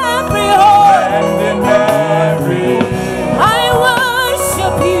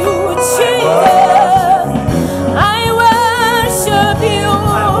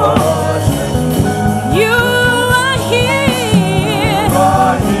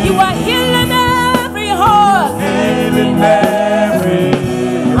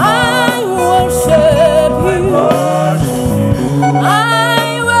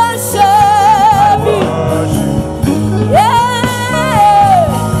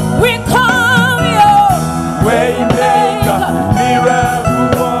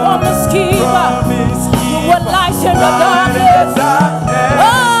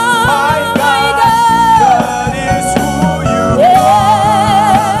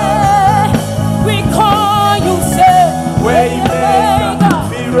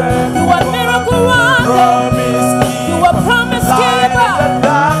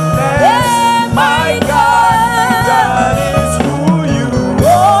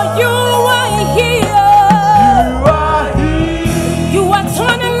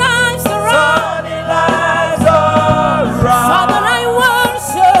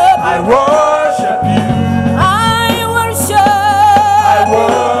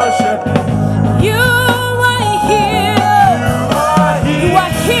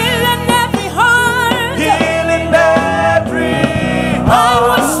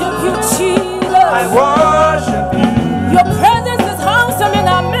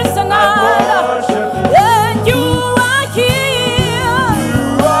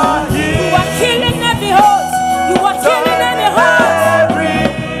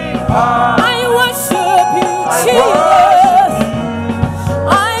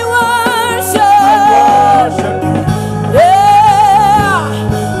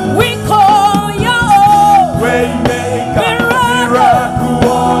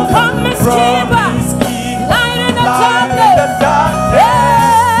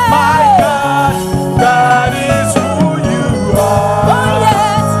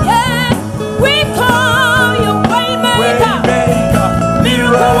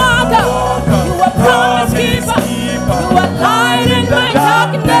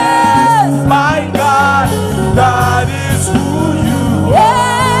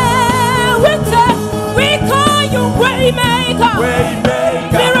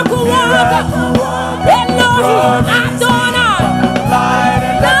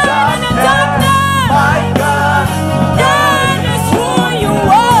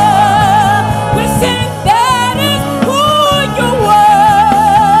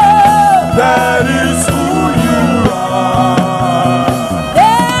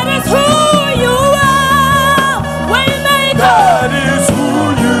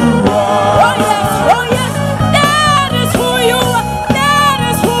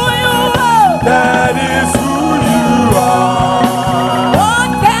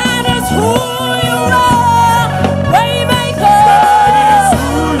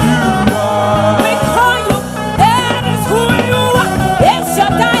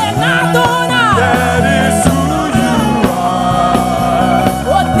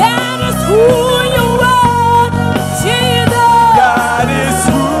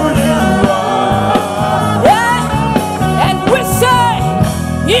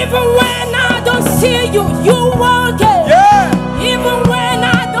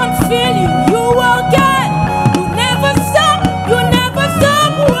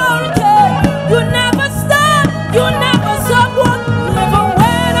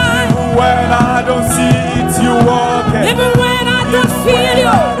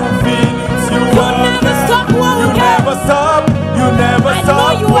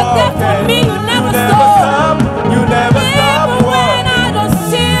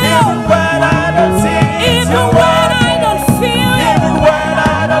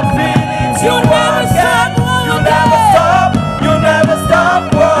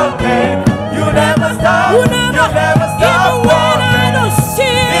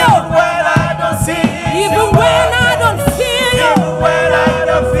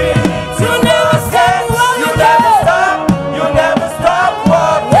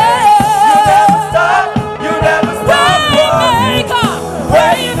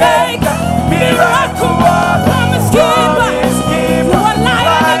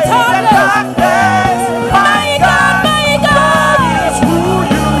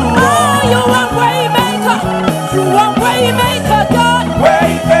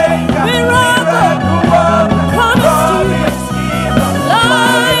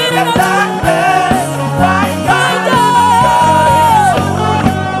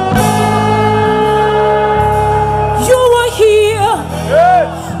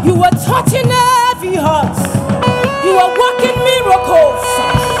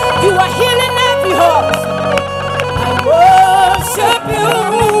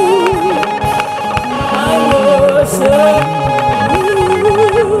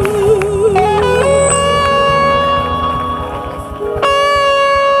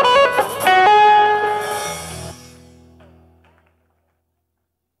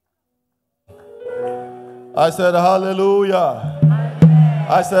I said hallelujah.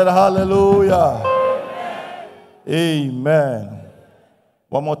 I said hallelujah. Amen.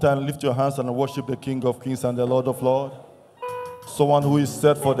 One more time, lift your hands and worship the King of Kings and the Lord of Lords. Someone who is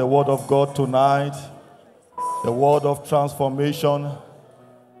set for the word of God tonight, the word of transformation.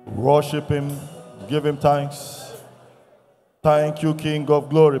 Worship him, give him thanks. Thank you, King of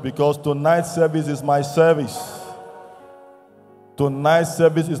Glory, because tonight's service is my service. Tonight's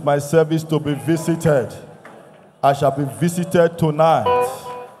service is my service to be visited. I shall be visited tonight.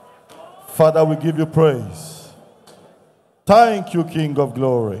 Father, we give you praise. Thank you, King of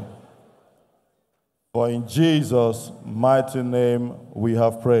Glory. For in Jesus' mighty name we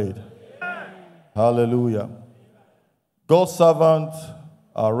have prayed. Hallelujah. God's servant,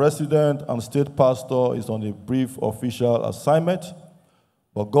 our resident and state pastor, is on a brief official assignment,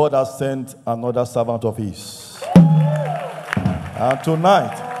 but God has sent another servant of his. And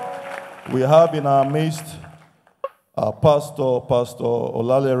tonight, we have in our midst our pastor, Pastor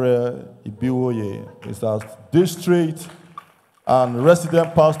Olalere Ibiwoye. He's our district and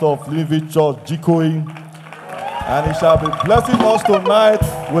resident pastor of Living Church, Jikoyi. And he shall be blessing us tonight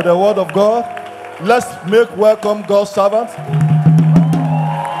with the word of God. Let's make welcome God's servant.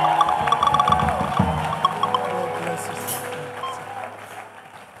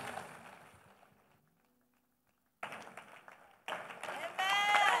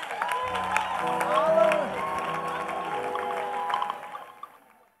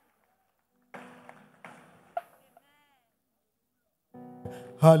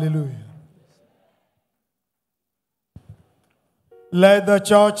 Hallelujah. Let the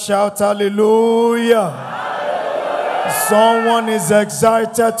church shout hallelujah. Hallelujah. Someone is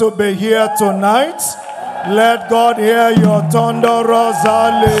excited to be here tonight. Let God hear your thunderous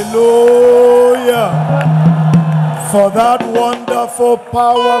hallelujah. For that wonderful,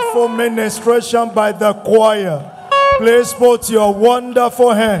 powerful ministration by the choir, please put your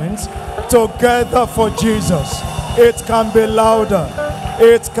wonderful hands together for Jesus. It can be louder.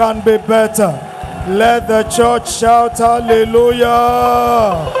 It can be better. Let the church shout hallelujah.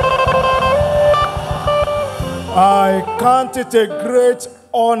 I count it a great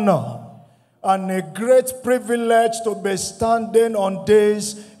honor and a great privilege to be standing on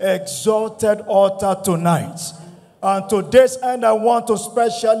this exalted altar tonight. And to this end, I want to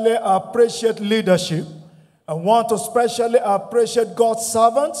specially appreciate leadership. I want to specially appreciate God's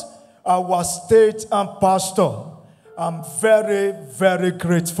servants, our state and pastor. I'm very, very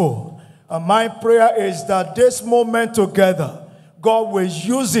grateful. And my prayer is that this moment together, God will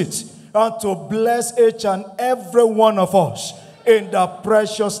use it to bless each and every one of us in the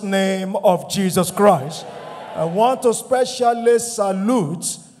precious name of Jesus Christ. I want to specially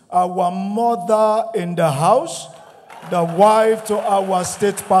salute our mother in the house, the wife to our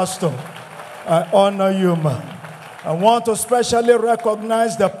state pastor. I honor you, man. I want to specially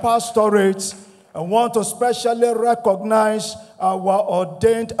recognize the pastorates. I want to especially recognize our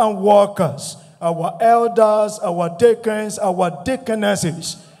ordained and workers, our elders, our deacons, our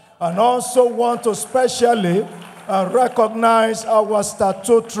deaconesses, and also want to especially recognize our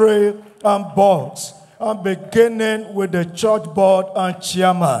statutory boards, beginning with the church board and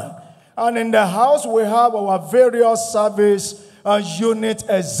chairman. And in the house, we have our various service unit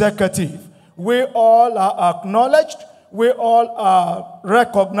executive. We all are acknowledged, we all are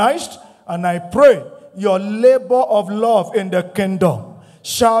recognized. And I pray your labor of love in the kingdom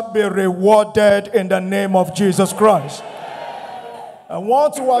shall be rewarded in the name of Jesus Christ. I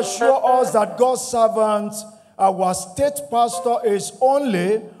want to assure us that God's servant, our state pastor, is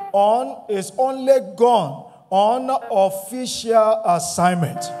only gone on official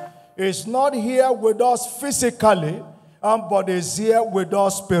assignment. He's not here with us physically, but is here with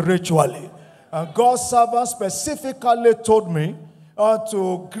us spiritually. And God's servant specifically told me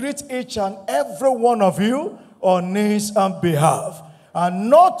to greet each and every one of you on his behalf. And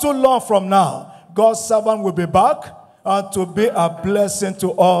not too long from now, God's servant will be back to be a blessing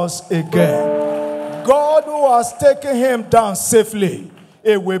to us again. God who has taken him down safely,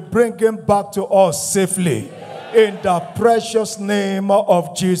 it will bring him back to us safely in the precious name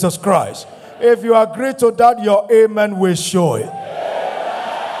of Jesus Christ. If you agree to that, your amen will show it.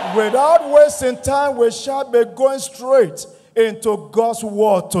 Without wasting time, we shall be going straight into God's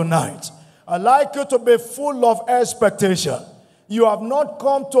word tonight. I'd like you to be full of expectation. You have not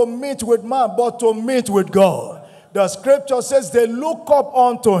come to meet with man, but to meet with God. The scripture says they look up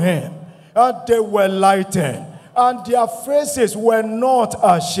unto him, and they were lightened, and their faces were not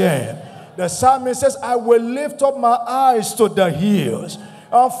ashamed. The psalmist says, I will lift up my eyes to the hills,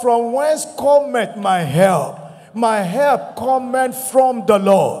 and from whence cometh my help? My help cometh from the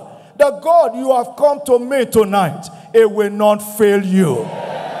Lord, The God you have come to me tonight, it will not fail you.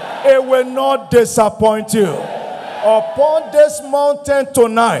 It will not disappoint you. Upon this mountain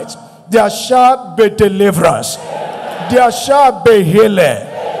tonight, there shall be deliverance. There shall be healing.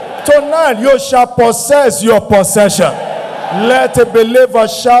 Tonight you shall possess your possession. Let a believer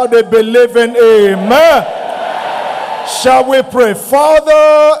shout a believing amen. Shall we pray?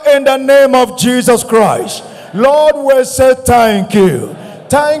 Father, in the name of Jesus Christ, Lord, we say thank you.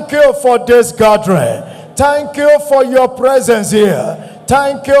 Thank you for this gathering. Thank you for your presence here.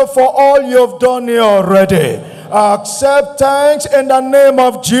 Thank you for all you've done here already. Accept thanks in the name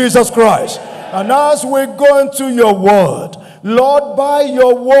of Jesus Christ. And as we go into your word, Lord, by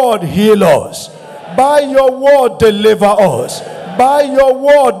your word heal us. By your word deliver us. By your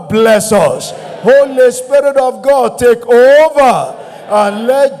word bless us. Holy Spirit of God, take over and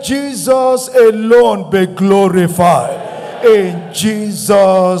let Jesus alone be glorified. In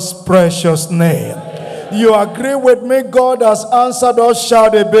Jesus' precious name. You agree with me? God has answered us.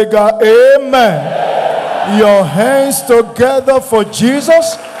 Shout a bigger amen. Your hands together for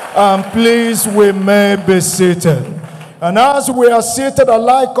Jesus. And please, we may be seated. And as we are seated, I'd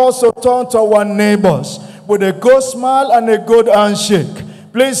like us to turn to our neighbors with a good smile and a good handshake.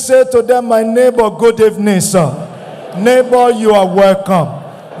 Please say to them, my neighbor, good evening, sir. Neighbor, you are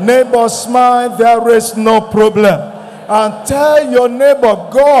welcome. Neighbor, smile, there is no problem. And tell your neighbor,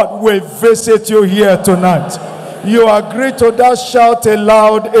 God will visit you here tonight. You agree to that? Shout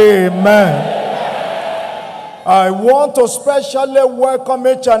aloud, amen. I want to specially welcome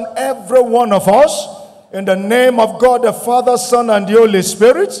each and every one of us in the name of God the Father, Son, and the Holy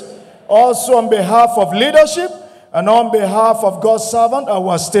Spirit. Also on behalf of leadership and on behalf of God's servant,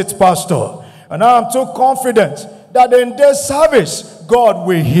 our state pastor. And I am too confident that in this service, God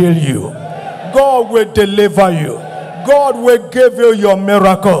will heal you. God will deliver you. God will give you your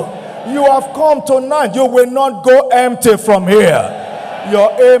miracle. You have come tonight. You will not go empty from here.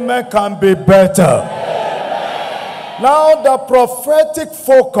 Your amen can be better. Now the prophetic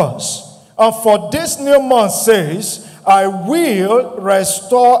focus for this new month says, I will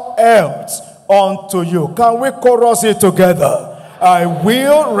restore health unto you. Can we chorus it together? I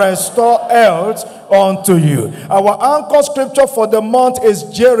will restore health unto you. Our anchor scripture for the month is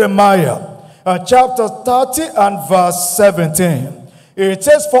Jeremiah. Chapter 30 and verse 17. It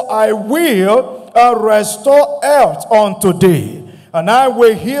says, for I will restore health unto thee, and I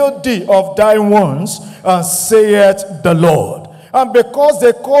will heal thee of thy wounds, saith the Lord. And because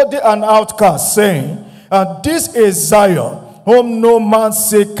they called thee an outcast, saying, and this is Zion, whom no man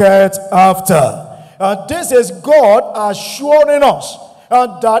seeketh after. And this is God assuring us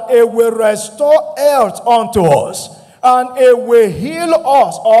that it will restore health unto us. And it will heal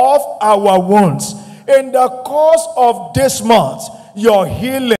us of our wounds. In the course of this month, your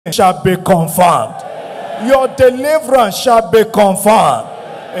healing shall be confirmed. Your deliverance shall be confirmed.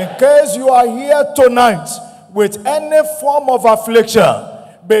 In case you are here tonight with any form of affliction,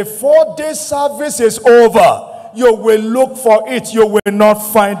 before this service is over, you will look for it. You will not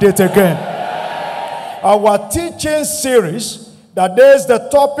find it again. Our teaching series, that is the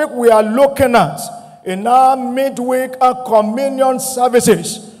topic we are looking at in our midweek and communion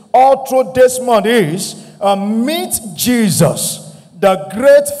services all through this month is meet Jesus, the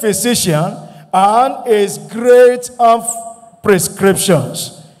great physician, and his great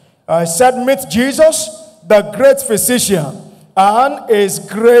prescriptions. I said meet Jesus, the great physician, and his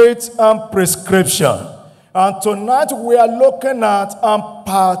great prescription. And tonight we are looking at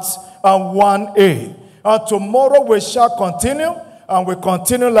part 1A. And tomorrow we shall continue. And we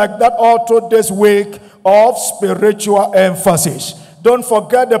continue like that all through this week of spiritual emphasis. Don't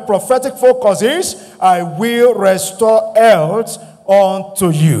forget the prophetic focus is, I will restore health unto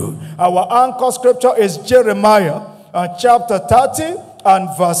you. Our anchor scripture is Jeremiah chapter 30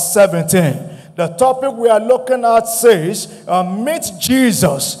 and verse 17. The topic we are looking at says, meet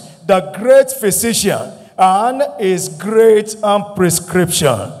Jesus, the great physician, and his great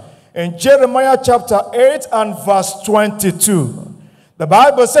prescription. In Jeremiah chapter 8 and verse 22. The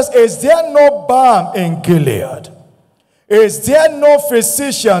Bible says, is there no balm in Gilead? Is there no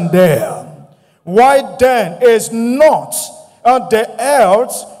physician there? Why then is not the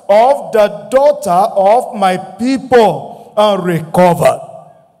health of the daughter of my people recovered?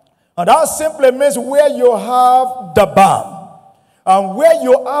 And that simply means where you have the balm and where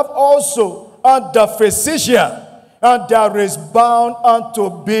you have also the physician, and there is bound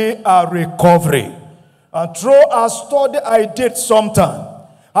to be a recovery. And through a study I did sometime,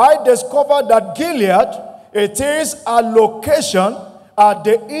 I discovered that Gilead, it is a location at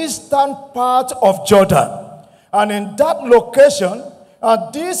the eastern part of Jordan. And in that location,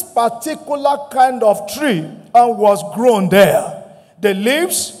 And this particular kind of tree was grown there. The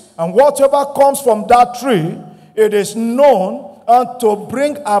leaves and whatever comes from that tree, it is known to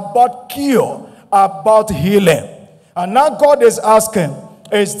bring about cure, about healing. And now God is asking,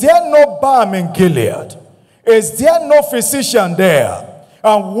 is there no balm in Gilead? Is there no physician there?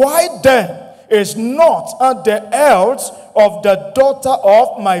 And why then is not the health of the daughter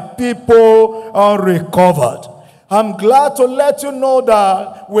of my people recovered? I'm glad to let you know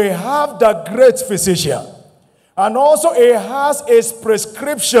that we have the great physician. And also he has his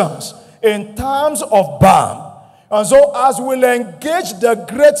prescriptions in terms of balm. And so as we'll engage the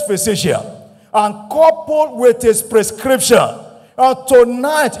great physician and couple with his prescription,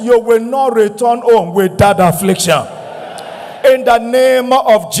 tonight you will not return home with that affliction. In the name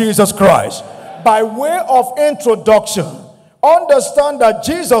of Jesus Christ. By way of introduction, understand that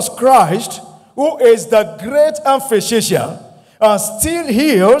Jesus Christ, who is the great physician, still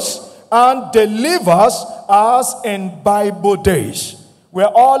heals and delivers us in Bible days. We're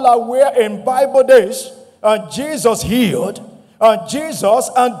all aware in Bible days, Jesus healed, Jesus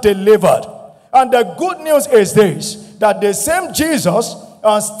delivered. And the good news is this, that the same Jesus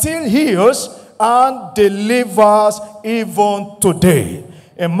still heals and delivers even today.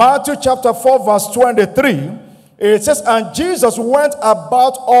 In Matthew chapter 4 verse 23, it says, and Jesus went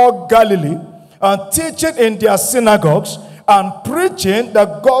about all Galilee and teaching in their synagogues and preaching the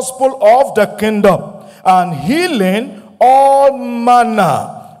gospel of the kingdom and healing all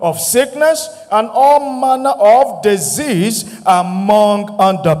manner of sickness and all manner of disease among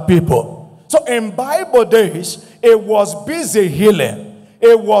the people. So in Bible days, it was busy healing.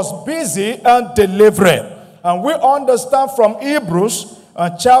 It was busy and delivering. And we understand from Hebrews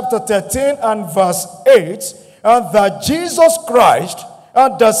chapter 13 and verse 8 that Jesus Christ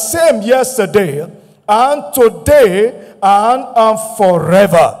the same yesterday and today and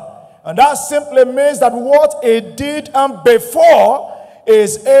forever. And that simply means that what he did before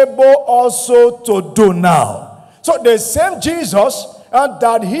is able also to do now. So the same Jesus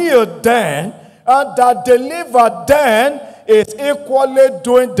that healed then and that delivered then is equally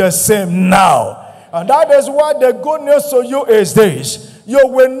doing the same now. And that is why the good news to you is this. You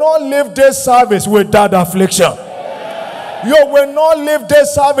will not leave this service with that affliction. You will not leave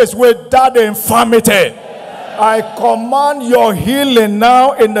this service with that infirmity. I command your healing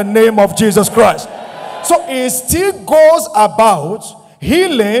now in the name of Jesus Christ. So he still goes about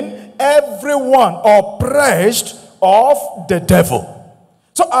healing everyone oppressed of the devil.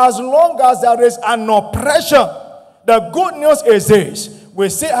 So as long as there is an oppression, the good news is this. We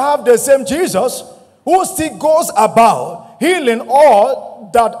still have the same Jesus who still goes about healing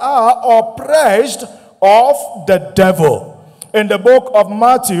all that are oppressed of the devil. In the book of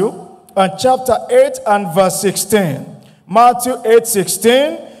Matthew, chapter 8 and verse 16. Matthew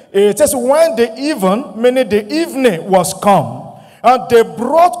 8:16, it says, when the even, meaning the evening was come, and they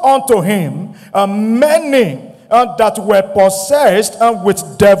brought unto him many that were possessed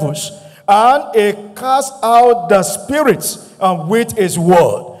with devils, and he cast out the spirits with his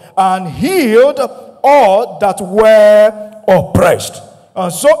word, and healed all that were oppressed.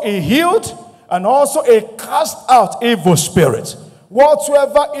 And so he healed, and also he cast out evil spirits.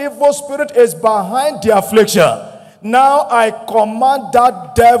 Whatsoever evil spirit is behind the affliction, now I command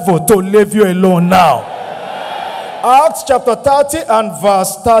that devil to leave you alone now. Acts chapter 30 and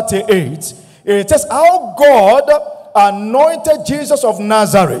verse 38. It says how God anointed Jesus of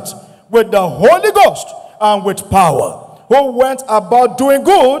Nazareth with the Holy Ghost and with power, who went about doing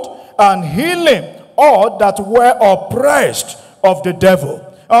good and healing all that were oppressed of the devil.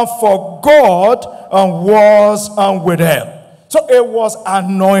 And for God was with him. So it was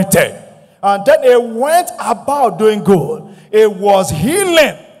anointed. And then it went about doing good. It was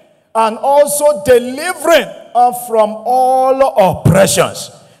healing and also delivering from all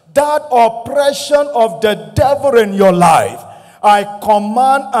oppressions. That oppression of the devil in your life, I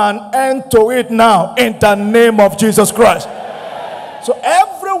command an end to it now in the name of Jesus Christ. So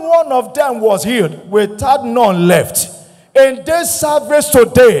every one of them was healed without none left. In this service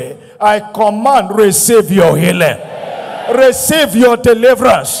today, I command, receive your healing. Receive your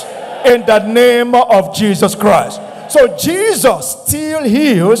deliverance in the name of Jesus Christ. So Jesus still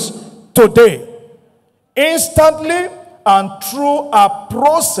heals today, instantly and through a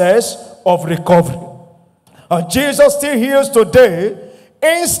process of recovery. And Jesus still heals today,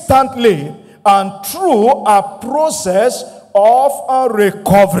 instantly and through a process of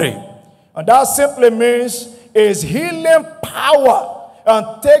recovery. And that simply means his healing power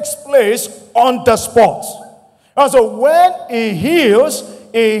and takes place on the spot. And so when he heals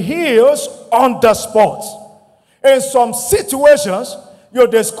on the spot. In some situations, you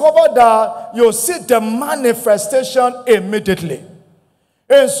discover that you see the manifestation immediately.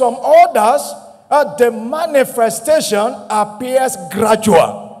 In some others, the manifestation appears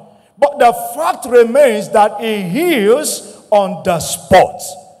gradual. But the fact remains that he heals on the spot.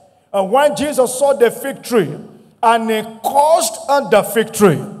 And when Jesus saw the fig tree and he cursed on the fig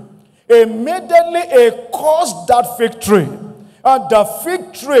tree, immediately he cursed that fig tree, and the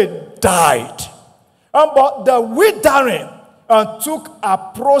fig tree died. But the withering took a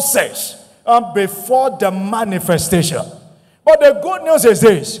process before the manifestation. But the good news is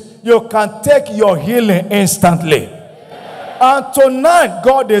this: you can take your healing instantly. And tonight,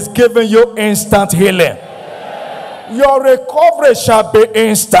 God is giving you instant healing. Your recovery shall be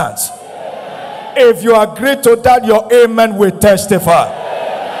instant. If you agree to that, your amen will testify.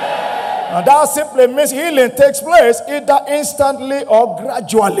 And that simply means healing takes place either instantly or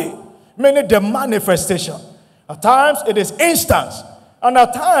gradually, meaning the manifestation. At times, it is instant. And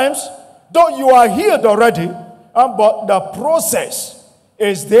at times, though you are healed already, but the process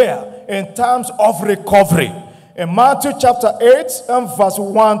is there in terms of recovery. In Matthew chapter 8 and verse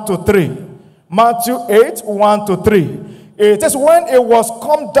 1 to 3. Matthew 8, 1 to 3. It is when it was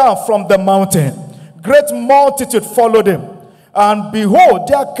come down from the mountain, great multitude followed him. And behold,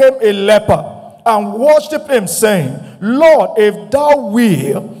 there came a leper and worshipped him, saying, Lord, if thou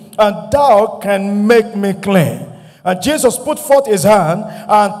wilt, and thou can make me clean. And Jesus put forth his hand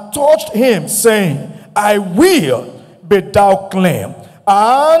and touched him, saying, I will, be thou clean.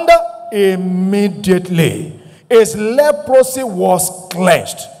 And immediately his leprosy was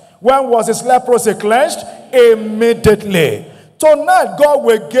cleansed. When was his leprosy cleansed? Immediately. Tonight, God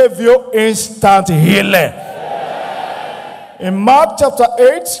will give you instant healing. In Mark chapter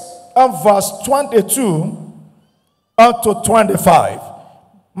 8 and verse 22 to 25.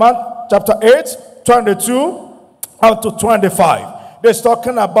 Mark chapter 8, 22 to 25. They're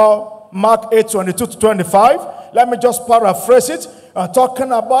talking about Mark 8, 22 to 25. Let me just paraphrase it.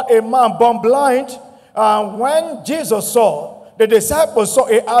 Talking about a man born blind. And when Jesus saw, the disciples saw,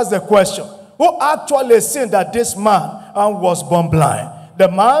 he asked the question, who actually seen that this man was born blind? The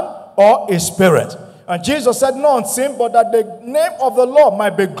man or his spirit? And Jesus said, none sin, but that the name of the Lord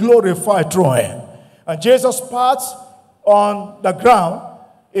might be glorified through him. And Jesus spat on the ground,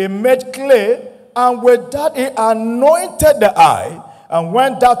 he made clay, and with that he anointed the eye. And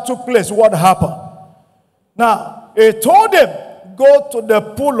when that took place, what happened? Now, he told him, go to the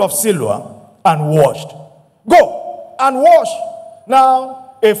pool of Siloam and washed. Go and wash.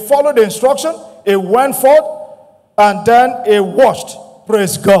 Now, he followed the instruction, he went forth, and then he washed.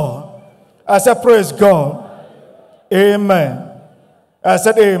 Praise God. I said, praise God. Amen. I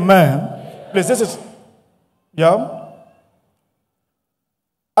said, amen. Please, this is, yeah.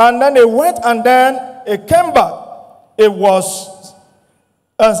 And then he went, and then he came back. It was,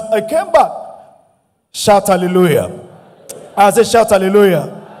 as he came back, shout hallelujah. I said, shout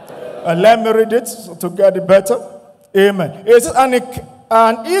hallelujah. And let me read it to get it better. Amen. It says,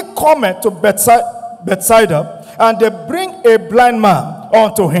 and he cometh to Bethsaida, and they bring a blind man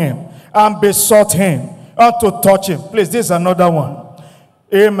unto him, and besought him to touch him. Please, this is another one.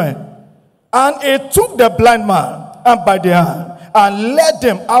 Amen. And he took the blind man and by the hand and led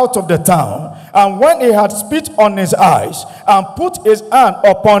him out of the town. And when he had spit on his eyes and put his hand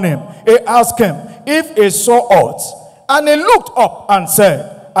upon him, he asked him if he saw aught. And he looked up and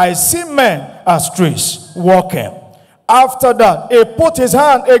said, I see men as trees walking. After that, he put his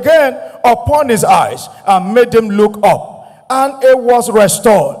hand again upon his eyes and made him look up. And it was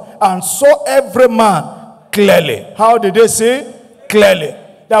restored, and saw every man clearly. How did they see? Clearly.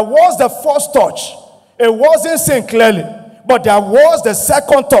 That was the first touch. It wasn't seen clearly, but there was the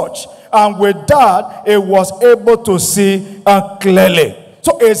second touch. And with that, it was able to see clearly.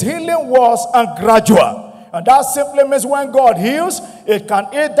 So his healing was gradual. And that simply means when God heals, it can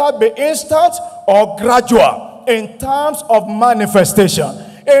either be instant or gradual in terms of manifestation.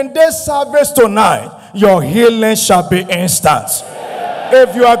 In this service tonight, your healing shall be instant.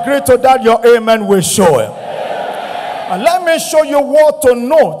 If you agree to that, your amen will show it. And let me show you what to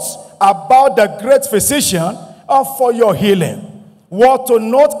note about the great physician for your healing. What to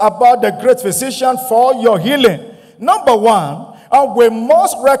note about the great physician for your healing. Number one, we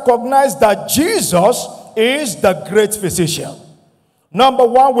must recognize that Jesus is the great physician. Number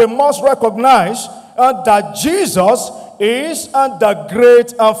one, we must recognize that Jesus is the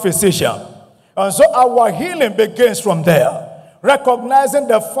great physician. And so our healing begins from there. Recognizing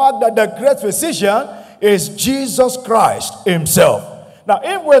the fact that the great physician is Jesus Christ himself. Now,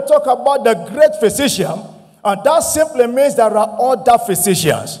 if we talk about the great physician, and that simply means there are other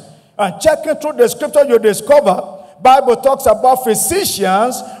physicians. And checking through the scripture, you discover Bible talks about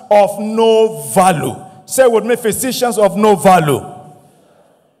physicians of no value. Say with me, physicians of no value.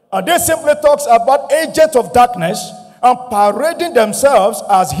 And this simply talks about agents of darkness and parading themselves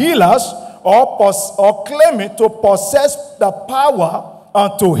as healers or claiming to possess the power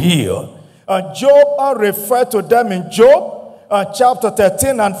and to heal. Job referred to them in Job chapter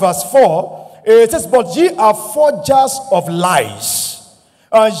 13 and verse 4. It says, but ye are forgers of lies,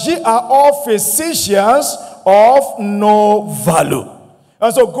 and ye are all physicians of no value.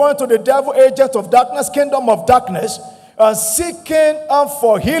 And so going to the devil, agent of darkness, kingdom of darkness, and seeking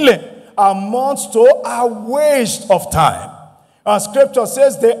for healing amounts to a waste of time. And scripture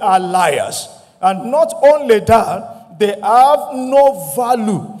says they are liars. And not only that, they have no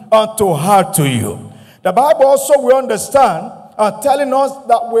value unto her to you. The Bible also will understand telling us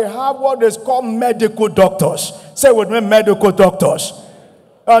that we have what is called medical doctors. Say with me, medical doctors.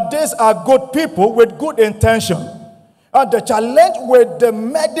 These are good people with good intention. And the challenge with the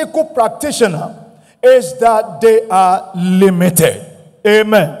medical practitioner is that they are limited.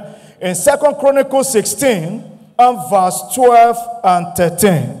 Amen. In 2 Chronicles 16 and verse 12 and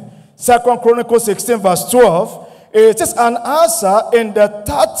 13. 2 Chronicles 16 verse 12. It is an answer in the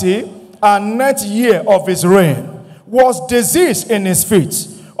 39th year of his reign. Was disease in his feet,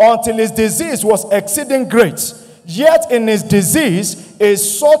 until his disease was exceeding great. Yet in his disease he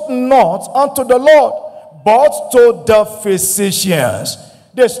sought not unto the Lord, but to the physicians.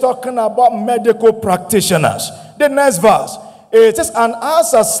 They're talking about medical practitioners. The next verse, it says, and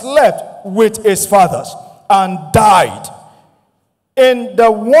Asa slept with his fathers and died in the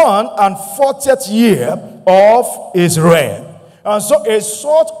 41st year of his reign. And so he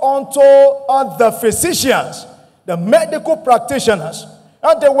sought unto the physicians, the medical practitioners,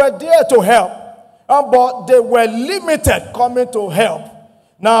 and they were there to help, but they were limited coming to help.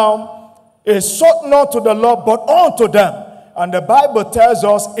 Now, he sought not to the Lord, but unto them. And the Bible tells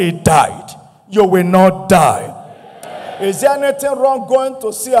us he died. You will not die. Is there anything wrong going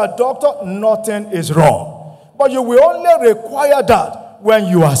to see a doctor? Nothing is wrong. But you will only require that when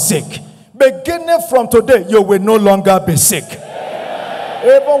you are sick. Beginning from today, you will no longer be sick.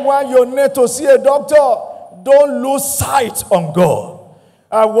 Even when you need to see a doctor, don't lose sight on God.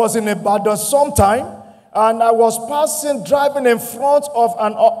 I was in Ibadan sometime, and I was driving in front of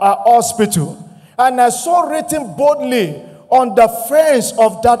an hospital, and I saw written boldly on the fence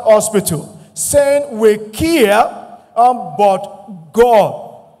of that hospital, saying, we care, but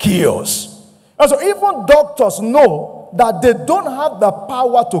God cures. And so even doctors know that they don't have the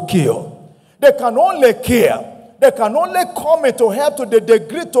power to cure. They can only care. They can only come in to help to the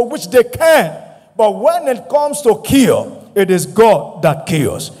degree to which they can. But when it comes to cure, it is God that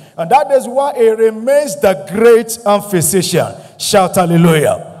cures. And that is why he remains the great physician. Shout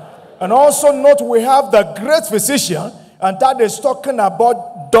hallelujah. And also note we have the great physician, and that is talking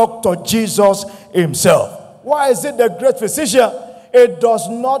about Dr. Jesus himself. Why is it the great physician? It does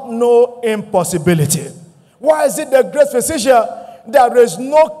not know impossibility. Why is it the great physician? There is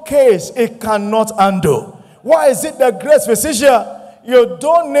no case it cannot handle. Why is it the great physician? You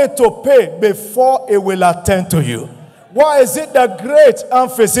don't need to pay before it will attend to you. Why is it the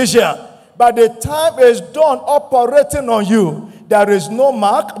great physician? By the time it's done operating on you, there is no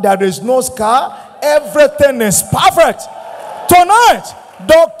mark, there is no scar, everything is perfect. Tonight,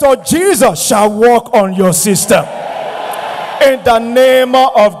 Dr. Jesus shall work on your system. In the name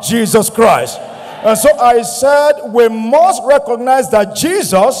of Jesus Christ. And so I said we must recognize that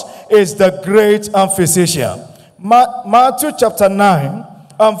Jesus is the great physician. Matthew chapter 9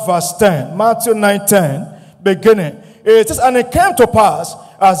 and verse 10. Matthew 9:10 beginning. It says, and it came to pass,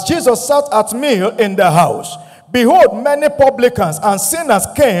 as Jesus sat at meal in the house, behold, many publicans and sinners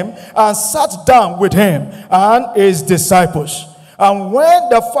came and sat down with him and his disciples. And when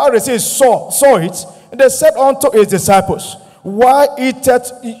the Pharisees saw it, they said unto his disciples, why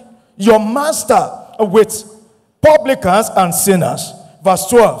eateth your master with publicans and sinners? Verse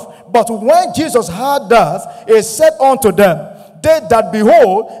 12. But when Jesus heard that, he said unto them, they that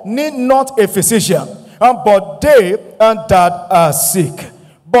behold need not a physician, but they that are sick.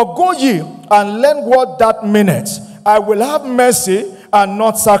 But go ye and learn what that meaneth. I will have mercy and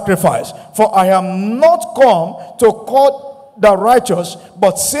not sacrifice. For I am not come to call the righteous,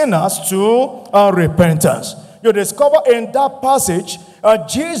 but sinners to repentance. You discover in that passage,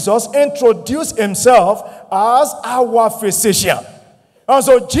 Jesus introduced himself as our physician. And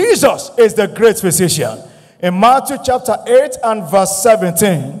so Jesus is the great physician. In Matthew chapter 8 and verse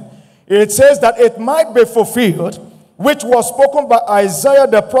 17, it says that it might be fulfilled, which was spoken by Isaiah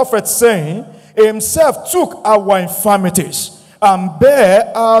the prophet, saying, himself took our infirmities and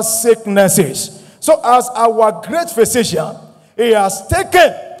bare our sicknesses. So as our great physician, he has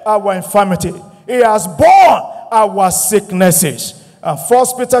taken our infirmity. He has borne our sicknesses. And 1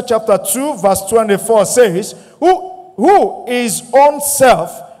 Peter chapter 2 verse 24 says, who his own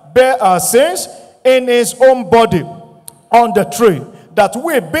self bare our sins in his own body on the tree, that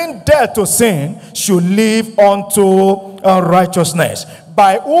we, being dead to sin, should live unto righteousness,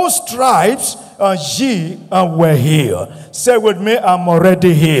 by whose stripes ye were healed. Say with me, I'm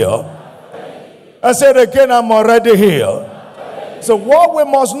already healed. I said again, I'm already healed. So what we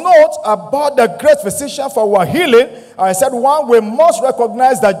must note about the great physician for our healing, I said, one, we must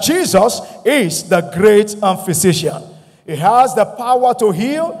recognize that Jesus is the great physician. He has the power to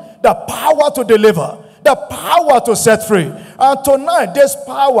heal, the power to deliver, the power to set free. And tonight, this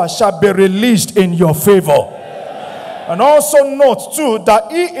power shall be released in your favor. And also note too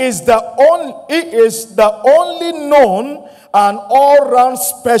that he is the only known and all-round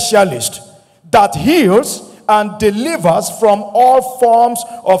specialist that heals and delivers from all forms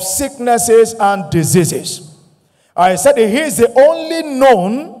of sicknesses and diseases. I said he is the only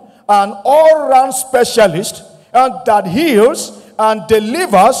known and all-round specialist that heals and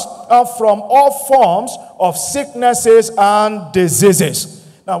delivers from all forms of sicknesses and diseases.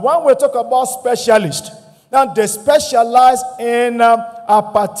 Now, when we talk about specialists, now they specialize in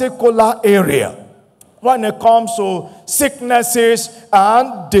a particular area when it comes to sicknesses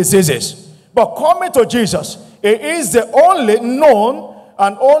and diseases. But coming to Jesus, he is the only known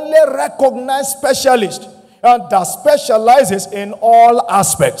and only recognized specialist that specializes in all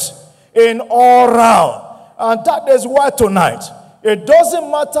aspects, in all round. And that is why tonight, it doesn't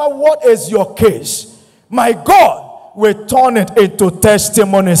matter what is your case, my God will turn it into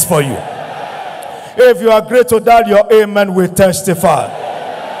testimonies for you. If you agree to that, your amen will testify.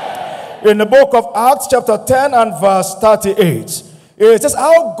 In the book of Acts chapter 10 and verse 38, it says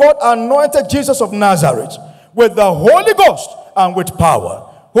how God anointed Jesus of Nazareth with the Holy Ghost and with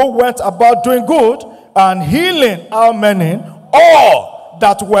power, who went about doing good and healing how many? All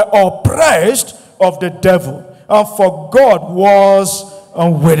that were oppressed of the devil. And for God was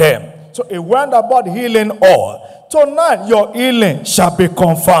with him. So he went about healing all. Tonight your healing shall be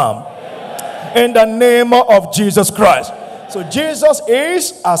confirmed in the name of Jesus Christ. So Jesus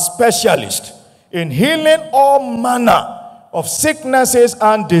is a specialist in healing all manner of sicknesses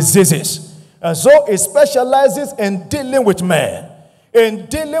and diseases. And so he specializes in dealing with men, in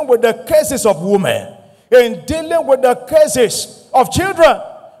dealing with the cases of women, in dealing with the cases of children.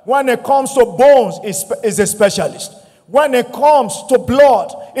 When it comes to bones, is a specialist. When it comes to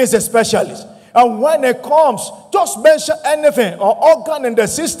blood, is a specialist. And when it comes, just mention anything or organ in the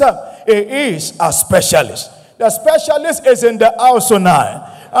system, he is a specialist. The specialist is in the house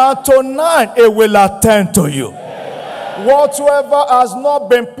tonight. And tonight, he will attend to you. Whatsoever has not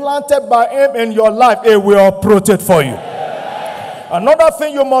been planted by him in your life, he will uproot it for you. Another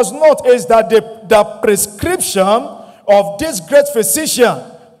thing you must note is that the prescription of this great physician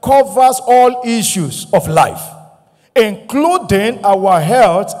covers all issues of life, including our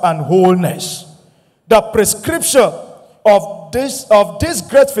health and wholeness. The prescription of this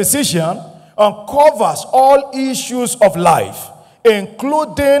great physician covers all issues of life,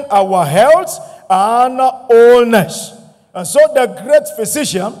 including our health and wholeness. And so the great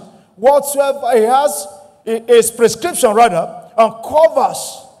physician, whatsoever he has, his prescription rather,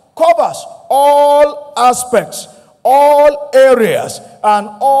 covers all aspects, all areas, and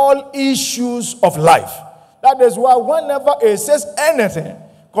all issues of life. That is why whenever it says anything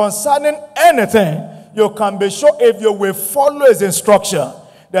concerning anything, you can be sure if you will follow his instruction,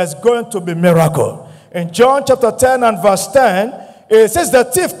 there's going to be miracle. In John chapter 10 and verse 10, it says, the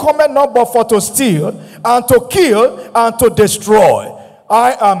thief cometh not but for to steal, and to kill, and to destroy.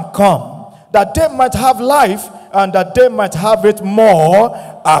 I am come, that they might have life, and that they might have it more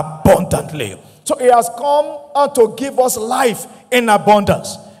abundantly. So he has come to give us life in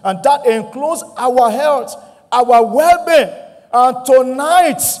abundance. And that includes our health, our well-being. And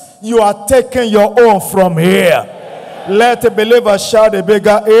tonight, you are taking your own from here. Let the believer shout a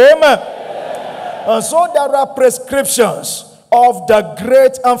bigger amen. And so there are prescriptions of the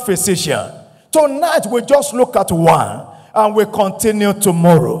great physician. Tonight, we just look at one, and we continue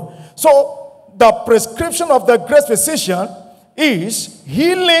tomorrow. So the prescription of the great physician is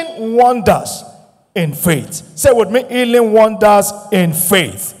healing wonders in faith. Say with me, healing wonders in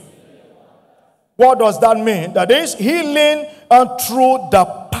faith. What does that mean? That is healing through the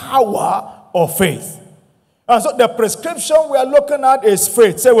power of faith. And so the prescription we are looking at is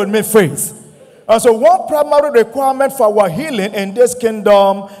faith. Say with me, faith. And so one primary requirement for our healing in this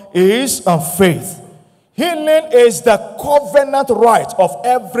kingdom is faith. Healing is the covenant right of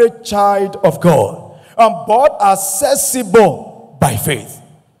every child of God, but accessible by faith.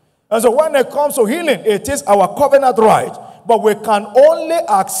 And so when it comes to healing, it is our covenant right, but we can only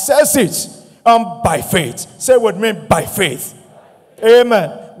access it by faith. Say with me, by faith.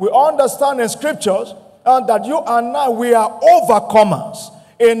 Amen. We understand in scriptures that you and I, we are overcomers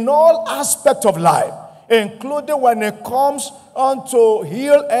in all aspects of life, including when it comes to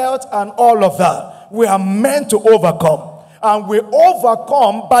heal, health, and all of that. We are meant to overcome, and we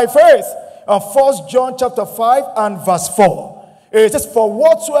overcome by faith. 1 John chapter 5 and verse 4. It says, for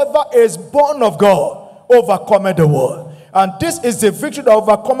whatsoever is born of God overcometh the world. And this is the victory that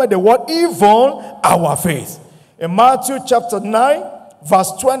overcometh the world, even our faith. In Matthew chapter 9,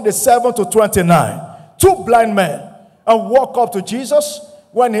 verse 27 to 29, two blind men walk up to Jesus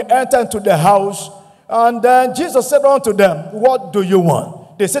when he entered into the house. And then Jesus said unto them, what do you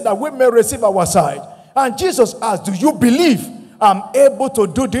want? They said that we may receive our sight. And Jesus asked, do you believe I'm able to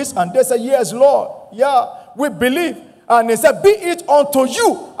do this? And they said, yes, Lord. Yeah, we believe. And he said, be it unto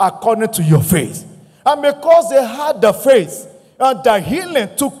you according to your faith. And because they had the faith, and the healing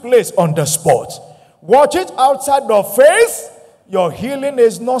took place on the spot. Watch it, outside of faith, your healing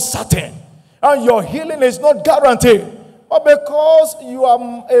is not certain. And your healing is not guaranteed. But because you are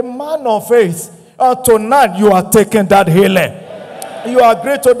a man of faith, tonight you are taking that healing. You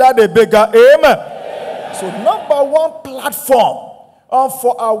agree to that, a bigger amen. So number one platform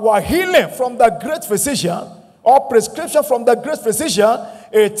for our healing from the great physician, or prescription from the great physician,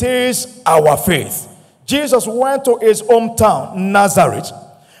 it is our faith. Jesus went to his hometown, Nazareth,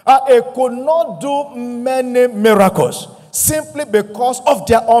 and he could not do many miracles simply because of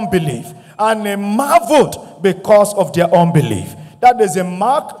their unbelief. And he marveled because of their unbelief. That is in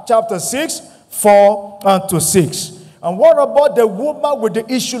Mark chapter 6, 4 and to 6. And what about the woman with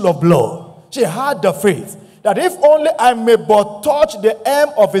the issue of blood? She had the faith that if only I may but touch the hem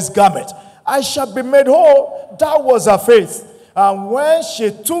of his garment, I shall be made whole. That was her faith. And when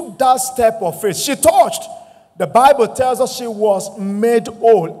she took that step of faith, she touched. The Bible tells us she was made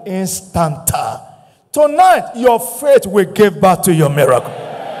whole instanter. Tonight, your faith will give birth to your miracle.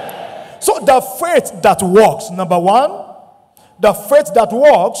 So the faith that works, number one, the faith that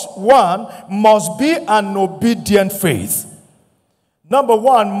works, one, must be an obedient faith. Number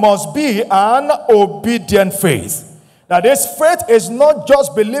one, must be an obedient faith. That this faith is not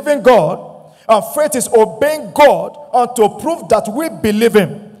just believing God, and faith is obeying God to prove that we believe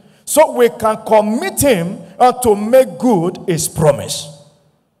him, so we can commit him to make good his promise.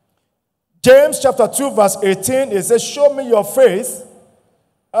 James chapter 2 verse 18, it says, show me your faith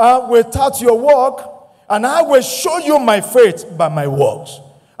without your work, and I will show you my faith by my works.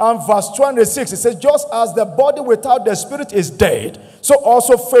 And verse 26, it says, just as the body without the spirit is dead, so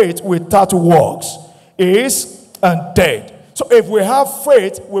also faith without works is dead. So if we have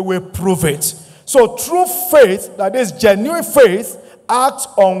faith, we will prove it. So true faith, that is genuine faith, acts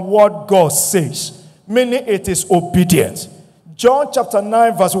on what God says, meaning it is obedient. John chapter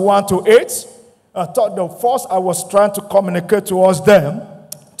 9 verse 1 to 8, I thought the first I was trying to communicate to us then,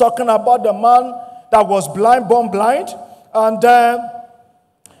 talking about the man that was blind, born blind, and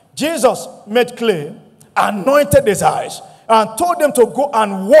Jesus made clear, anointed his eyes, and told him to go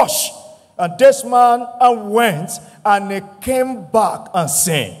and wash. And this man went, and he came back and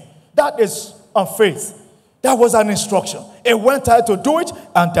saying, that is faith. That was an instruction. He went out to do it,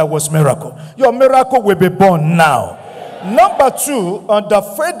 and there was miracle. Your miracle will be born now. Number two, the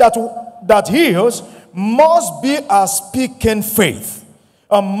faith that heals must be a speaking faith.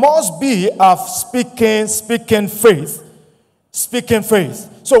 Must be a speaking faith. Speaking faith.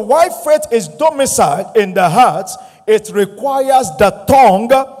 So while faith is domiciled in the heart, it requires the tongue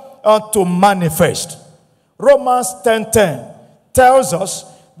to manifest. Romans 10:10 tells us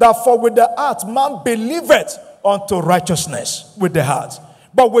that for with the heart man believeth unto righteousness with the heart,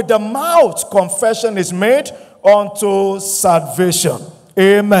 but with the mouth confession is made unto salvation.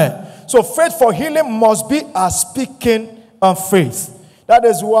 Amen. So faith for healing must be a speaking faith. That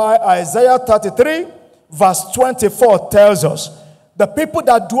is why Isaiah 33 verse 24 tells us, the people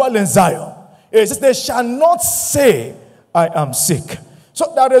that dwell in Zion, it says they shall not say, I am sick.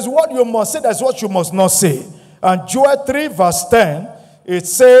 So that is what you must say, that's what you must not say. And Joel 3 verse 10, it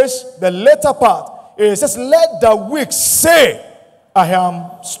says, the later part, it says, let the weak say, I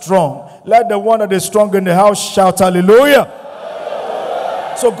am strong. Let the one that is strong in the house shout hallelujah.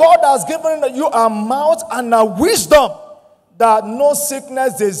 So God has given you a mouth and a wisdom that no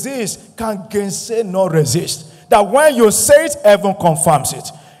sickness, disease can gainsay nor resist. That when you say it, heaven confirms it.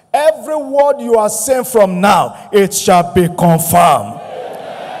 Every word you are saying from now, it shall be confirmed.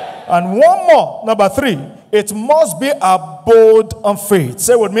 And one more, number 3, it must be a bold faith.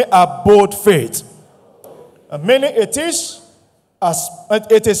 Say with me, a bold faith. Meaning it is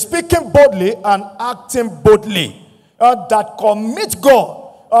speaking boldly and acting boldly that commit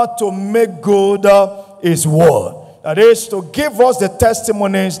God to make good his word. That is to give us the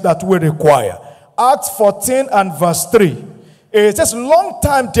testimonies that we require. Acts 14 and verse 3. It says, long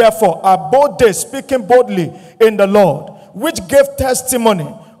time therefore, about this, speaking boldly in the Lord, which gave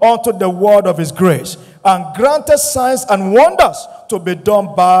testimony unto the word of his grace, and granted signs and wonders to be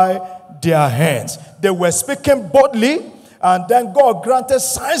done by their hands. They were speaking boldly, and then God granted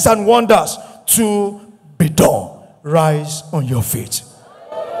signs and wonders to be done. Rise on your feet.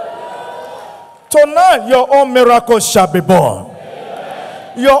 Tonight, your own miracles shall be born.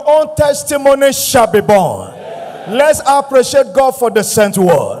 Your own testimony shall be born. Let's appreciate God for the sent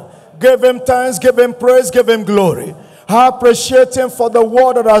word. Give him thanks, give him praise, give him glory. Appreciate him for the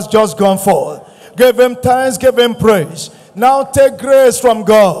word that has just gone forth. Give him thanks, give him praise. Now take grace from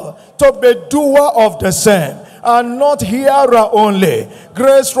God to be doer of the same and not hearer only.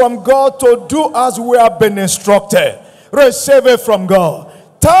 Grace from God to do as we have been instructed. Receive it from God.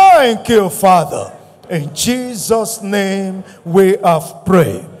 Thank you, Father. In Jesus' name we have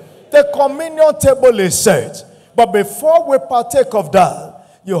prayed. The communion table is set. But before we partake of that,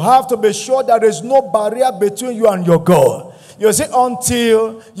 you have to be sure there is no barrier between you and your God. You see,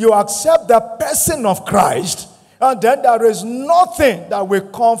 until you accept the person of Christ, and then there is nothing that will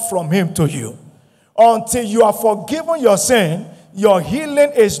come from him to you. Until you are forgiven your sin, your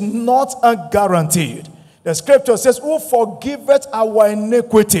healing is not guaranteed. The scripture says, who forgiveth our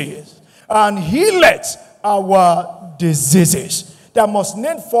iniquities and healeth our diseases. There must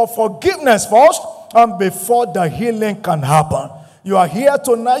need for forgiveness first, and before the healing can happen. You are here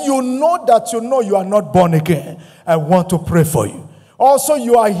tonight. You know that you are not born again. I want to pray for you. Also,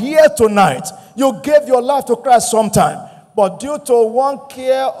 you are here tonight. You gave your life to Christ sometime, but due to one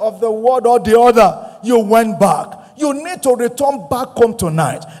care of the word or the other, you went back. You need to return back home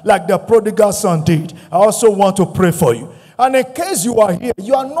tonight, like the prodigal son did. I also want to pray for you. And in case you are here,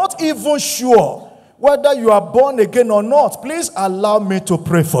 you are not even sure whether you are born again or not, please allow me to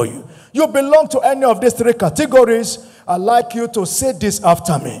pray for you. You belong to any of these 3 categories. I'd like you to say this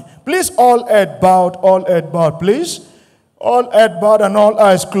after me. Please, all head bowed, please. All head bowed and all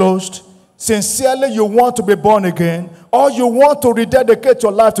eyes closed. Sincerely, you want to be born again, or you want to rededicate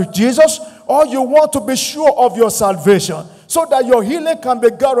your life to Jesus, or you want to be sure of your salvation so that your healing can be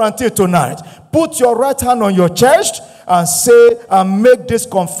guaranteed tonight. Put your right hand on your chest and say and make this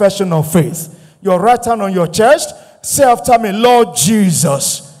confession of faith. Your right hand on your chest. Say after me, Lord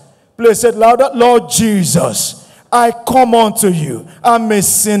Jesus. Please say it louder. Lord Jesus, I come unto you. I'm a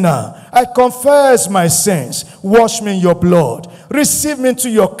sinner. I confess my sins. Wash me in your blood. Receive me into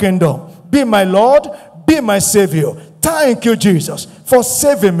your kingdom. Be my Lord. Be my Savior. Thank you, Jesus, for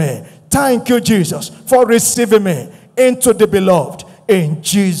saving me. Thank you, Jesus, for receiving me into the beloved. In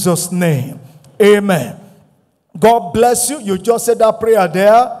Jesus' name, amen. God bless you. You just said that prayer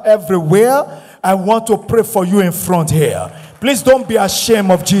there, everywhere. I want to pray for you in front here. Please don't be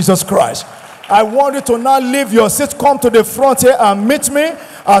ashamed of Jesus Christ. I want you to now leave your seat, come to the front here and meet me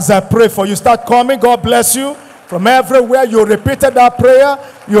as I pray for you. Start coming. God bless you. From everywhere you repeated that prayer,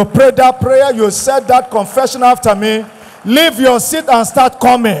 you prayed that prayer, you said that confession after me. Leave your seat and start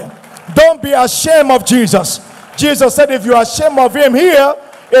coming. Don't be ashamed of Jesus. Jesus said if you are ashamed of him here,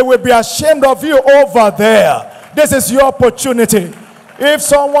 it will be ashamed of you over there. This is your opportunity. If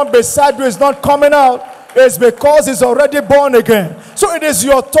someone beside you is not coming out, it's because he's already born again. So it is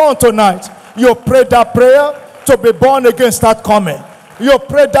your turn tonight. You prayed that prayer to be born again, start coming. You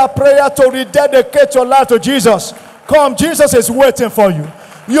prayed that prayer to rededicate your life to Jesus. Come, Jesus is waiting for you.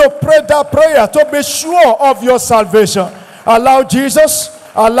 You prayed that prayer to be sure of your salvation. Allow Jesus.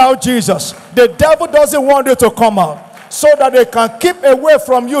 The devil doesn't want you to come out so that they can keep away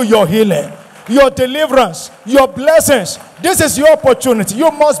from you your healing, your deliverance, your blessings. This is your opportunity.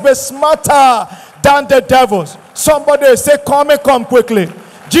 You must be smarter than the devils. Somebody say, come quickly.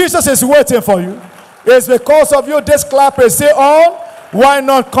 Jesus is waiting for you. It's because of you this clap is say on. Why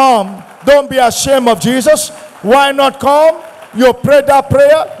not come? Don't be ashamed of Jesus. Why not come? You prayed that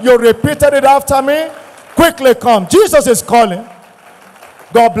prayer. You repeated it after me. Quickly come. Jesus is calling.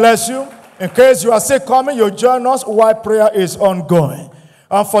 God bless you. In case you are still coming, you join us while prayer is ongoing.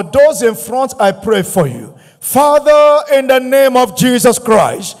 And for those in front, I pray for you. Father, in the name of Jesus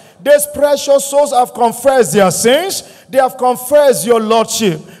Christ, these precious souls have confessed their sins. They have confessed your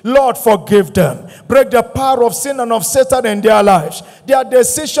lordship. Lord, forgive them. Break the power of sin and of Satan in their lives. Their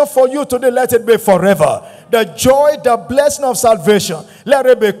decision for you today, let it be forever. the joy, the blessing of salvation, let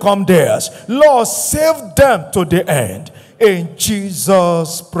it become theirs. Lord, save them to the end. In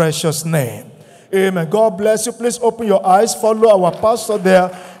Jesus' precious name. Amen. God bless you. Please open your eyes. Follow our pastor there.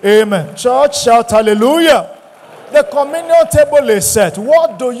 Amen. Church, shout hallelujah. The communion table is set.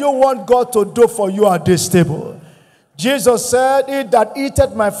 What do you want God to do for you at this table? Jesus said, "He that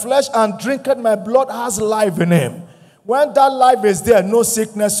eateth my flesh and drinketh my blood has life in him." When that life is there, no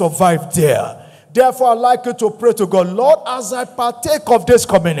sickness survives there. Therefore, I'd like you to pray to God, Lord, as I partake of this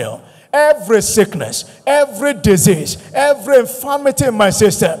communion, every sickness, every disease, every infirmity in my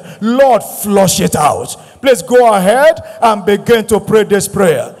system, Lord, flush it out. Please go ahead and begin to pray this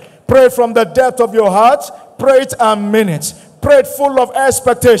prayer. Pray from the depth of your heart. Pray it and mean it. Pray it full of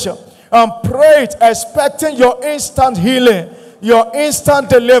expectation. And pray it expecting your instant healing, your instant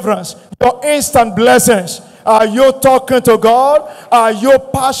deliverance, your instant blessings. Are you talking to God? Are you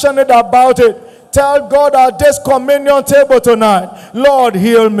passionate about it? Tell God at this communion table tonight, Lord,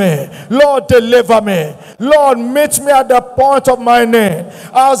 heal me. Lord, deliver me. Lord, meet me at the point of my need.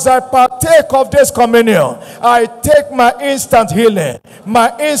 As I partake of this communion, I take my instant healing,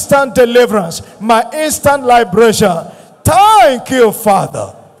 my instant deliverance, my instant liberation. Thank you,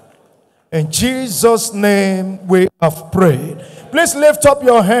 Father. In Jesus' name we have prayed. Please lift up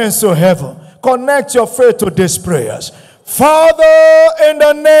your hands to heaven. Connect your faith to these prayers. Father, in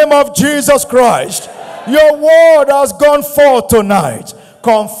the name of Jesus Christ, your word has gone forth tonight.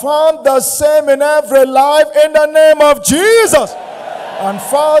 Confirm the same in every life in the name of Jesus. And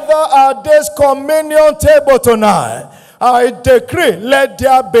Father, at this communion table tonight, I decree, let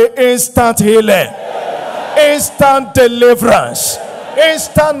there be instant healing, instant deliverance,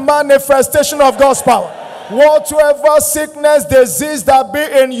 instant manifestation of God's power. Whatsoever sickness, disease that be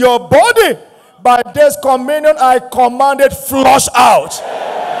in your body, by this communion, I command it flush out.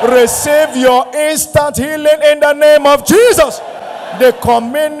 Receive your instant healing in the name of Jesus. The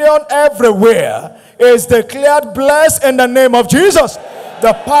communion everywhere is declared blessed in the name of Jesus.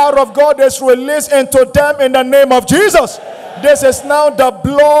 The power of God is released into them in the name of Jesus. This is now the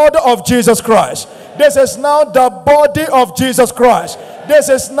blood of Jesus Christ. This is now the body of Jesus Christ. This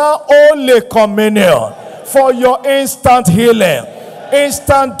is now Holy Communion for your instant healing,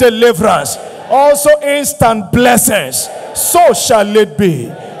 instant deliverance, also instant blessings. So shall it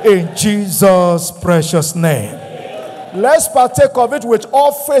be in Jesus' precious name. Let's partake of it with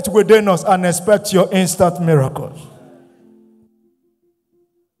all faith within us and expect your instant miracles.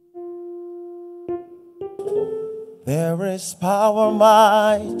 There is power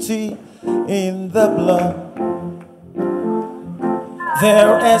mighty in the blood.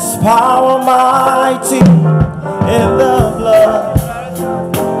 There is power mighty in the blood.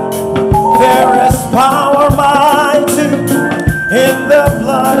 There is power mighty in the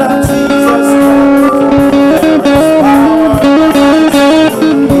blood of Jesus.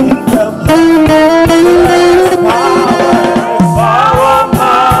 There is power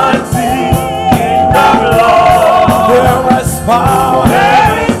mighty in the blood. There is power mighty in the blood. There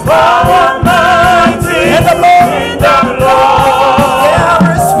is power mighty in the blood.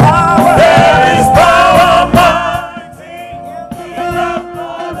 There is power mighty in the blood.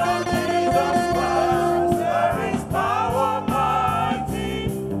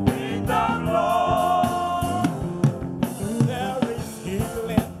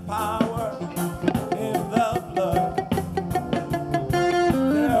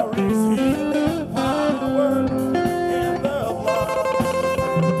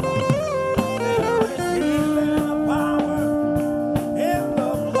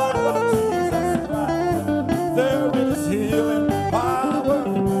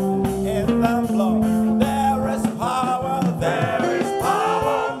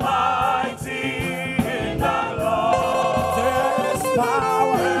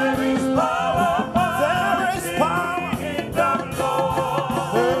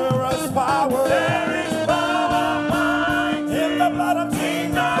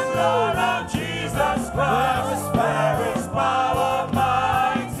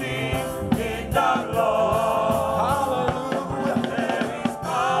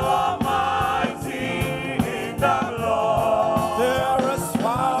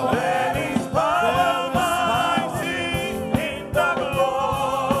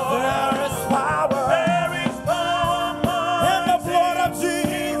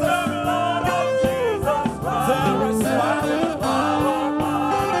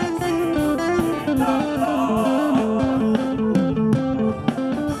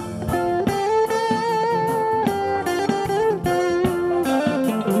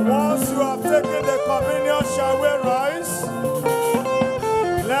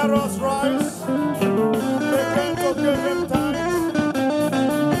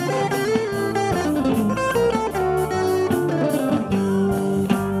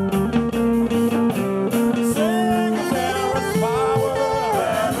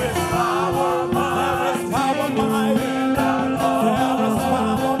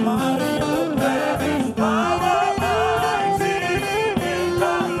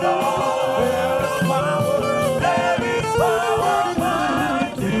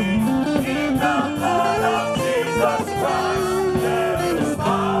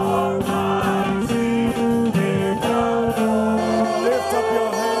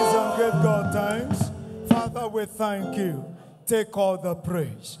 we thank you. Take all the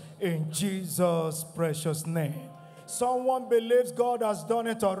praise in Jesus' precious name. Someone believes God has done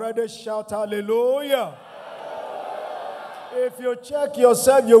it already. Shout hallelujah. If you check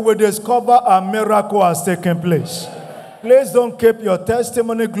yourself, you will discover a miracle has taken place. Please don't keep your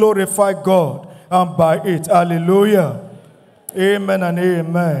testimony. Glorify God and by it. Hallelujah. Amen and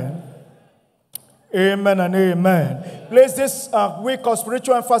amen. Amen and amen. Please, this week of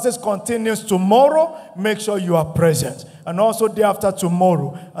spiritual emphasis continues tomorrow. Make sure you are present. And also day after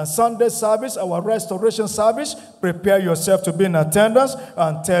tomorrow. And Sunday service, our restoration service. Prepare yourself to be in attendance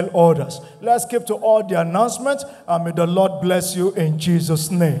and tell others. Let's keep to all the announcements. And may the Lord bless you in Jesus'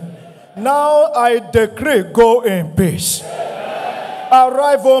 name. Now I decree, go in peace.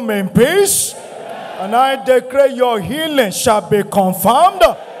 Arrive home in peace. And I decree your healing shall be confirmed.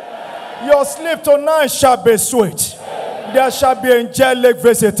 Your sleep tonight shall be sweet. There shall be angelic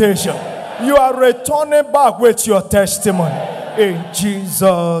visitation. You are returning back with your testimony. In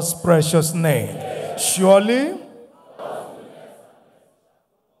Jesus' precious name. Surely,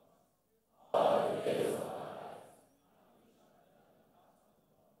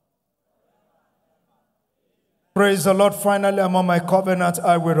 praise the Lord. Finally, I'm on my covenant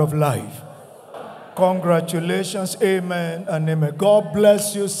highway of life. Congratulations. Amen and amen. God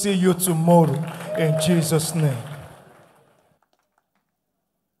bless you. See you tomorrow in Jesus' name.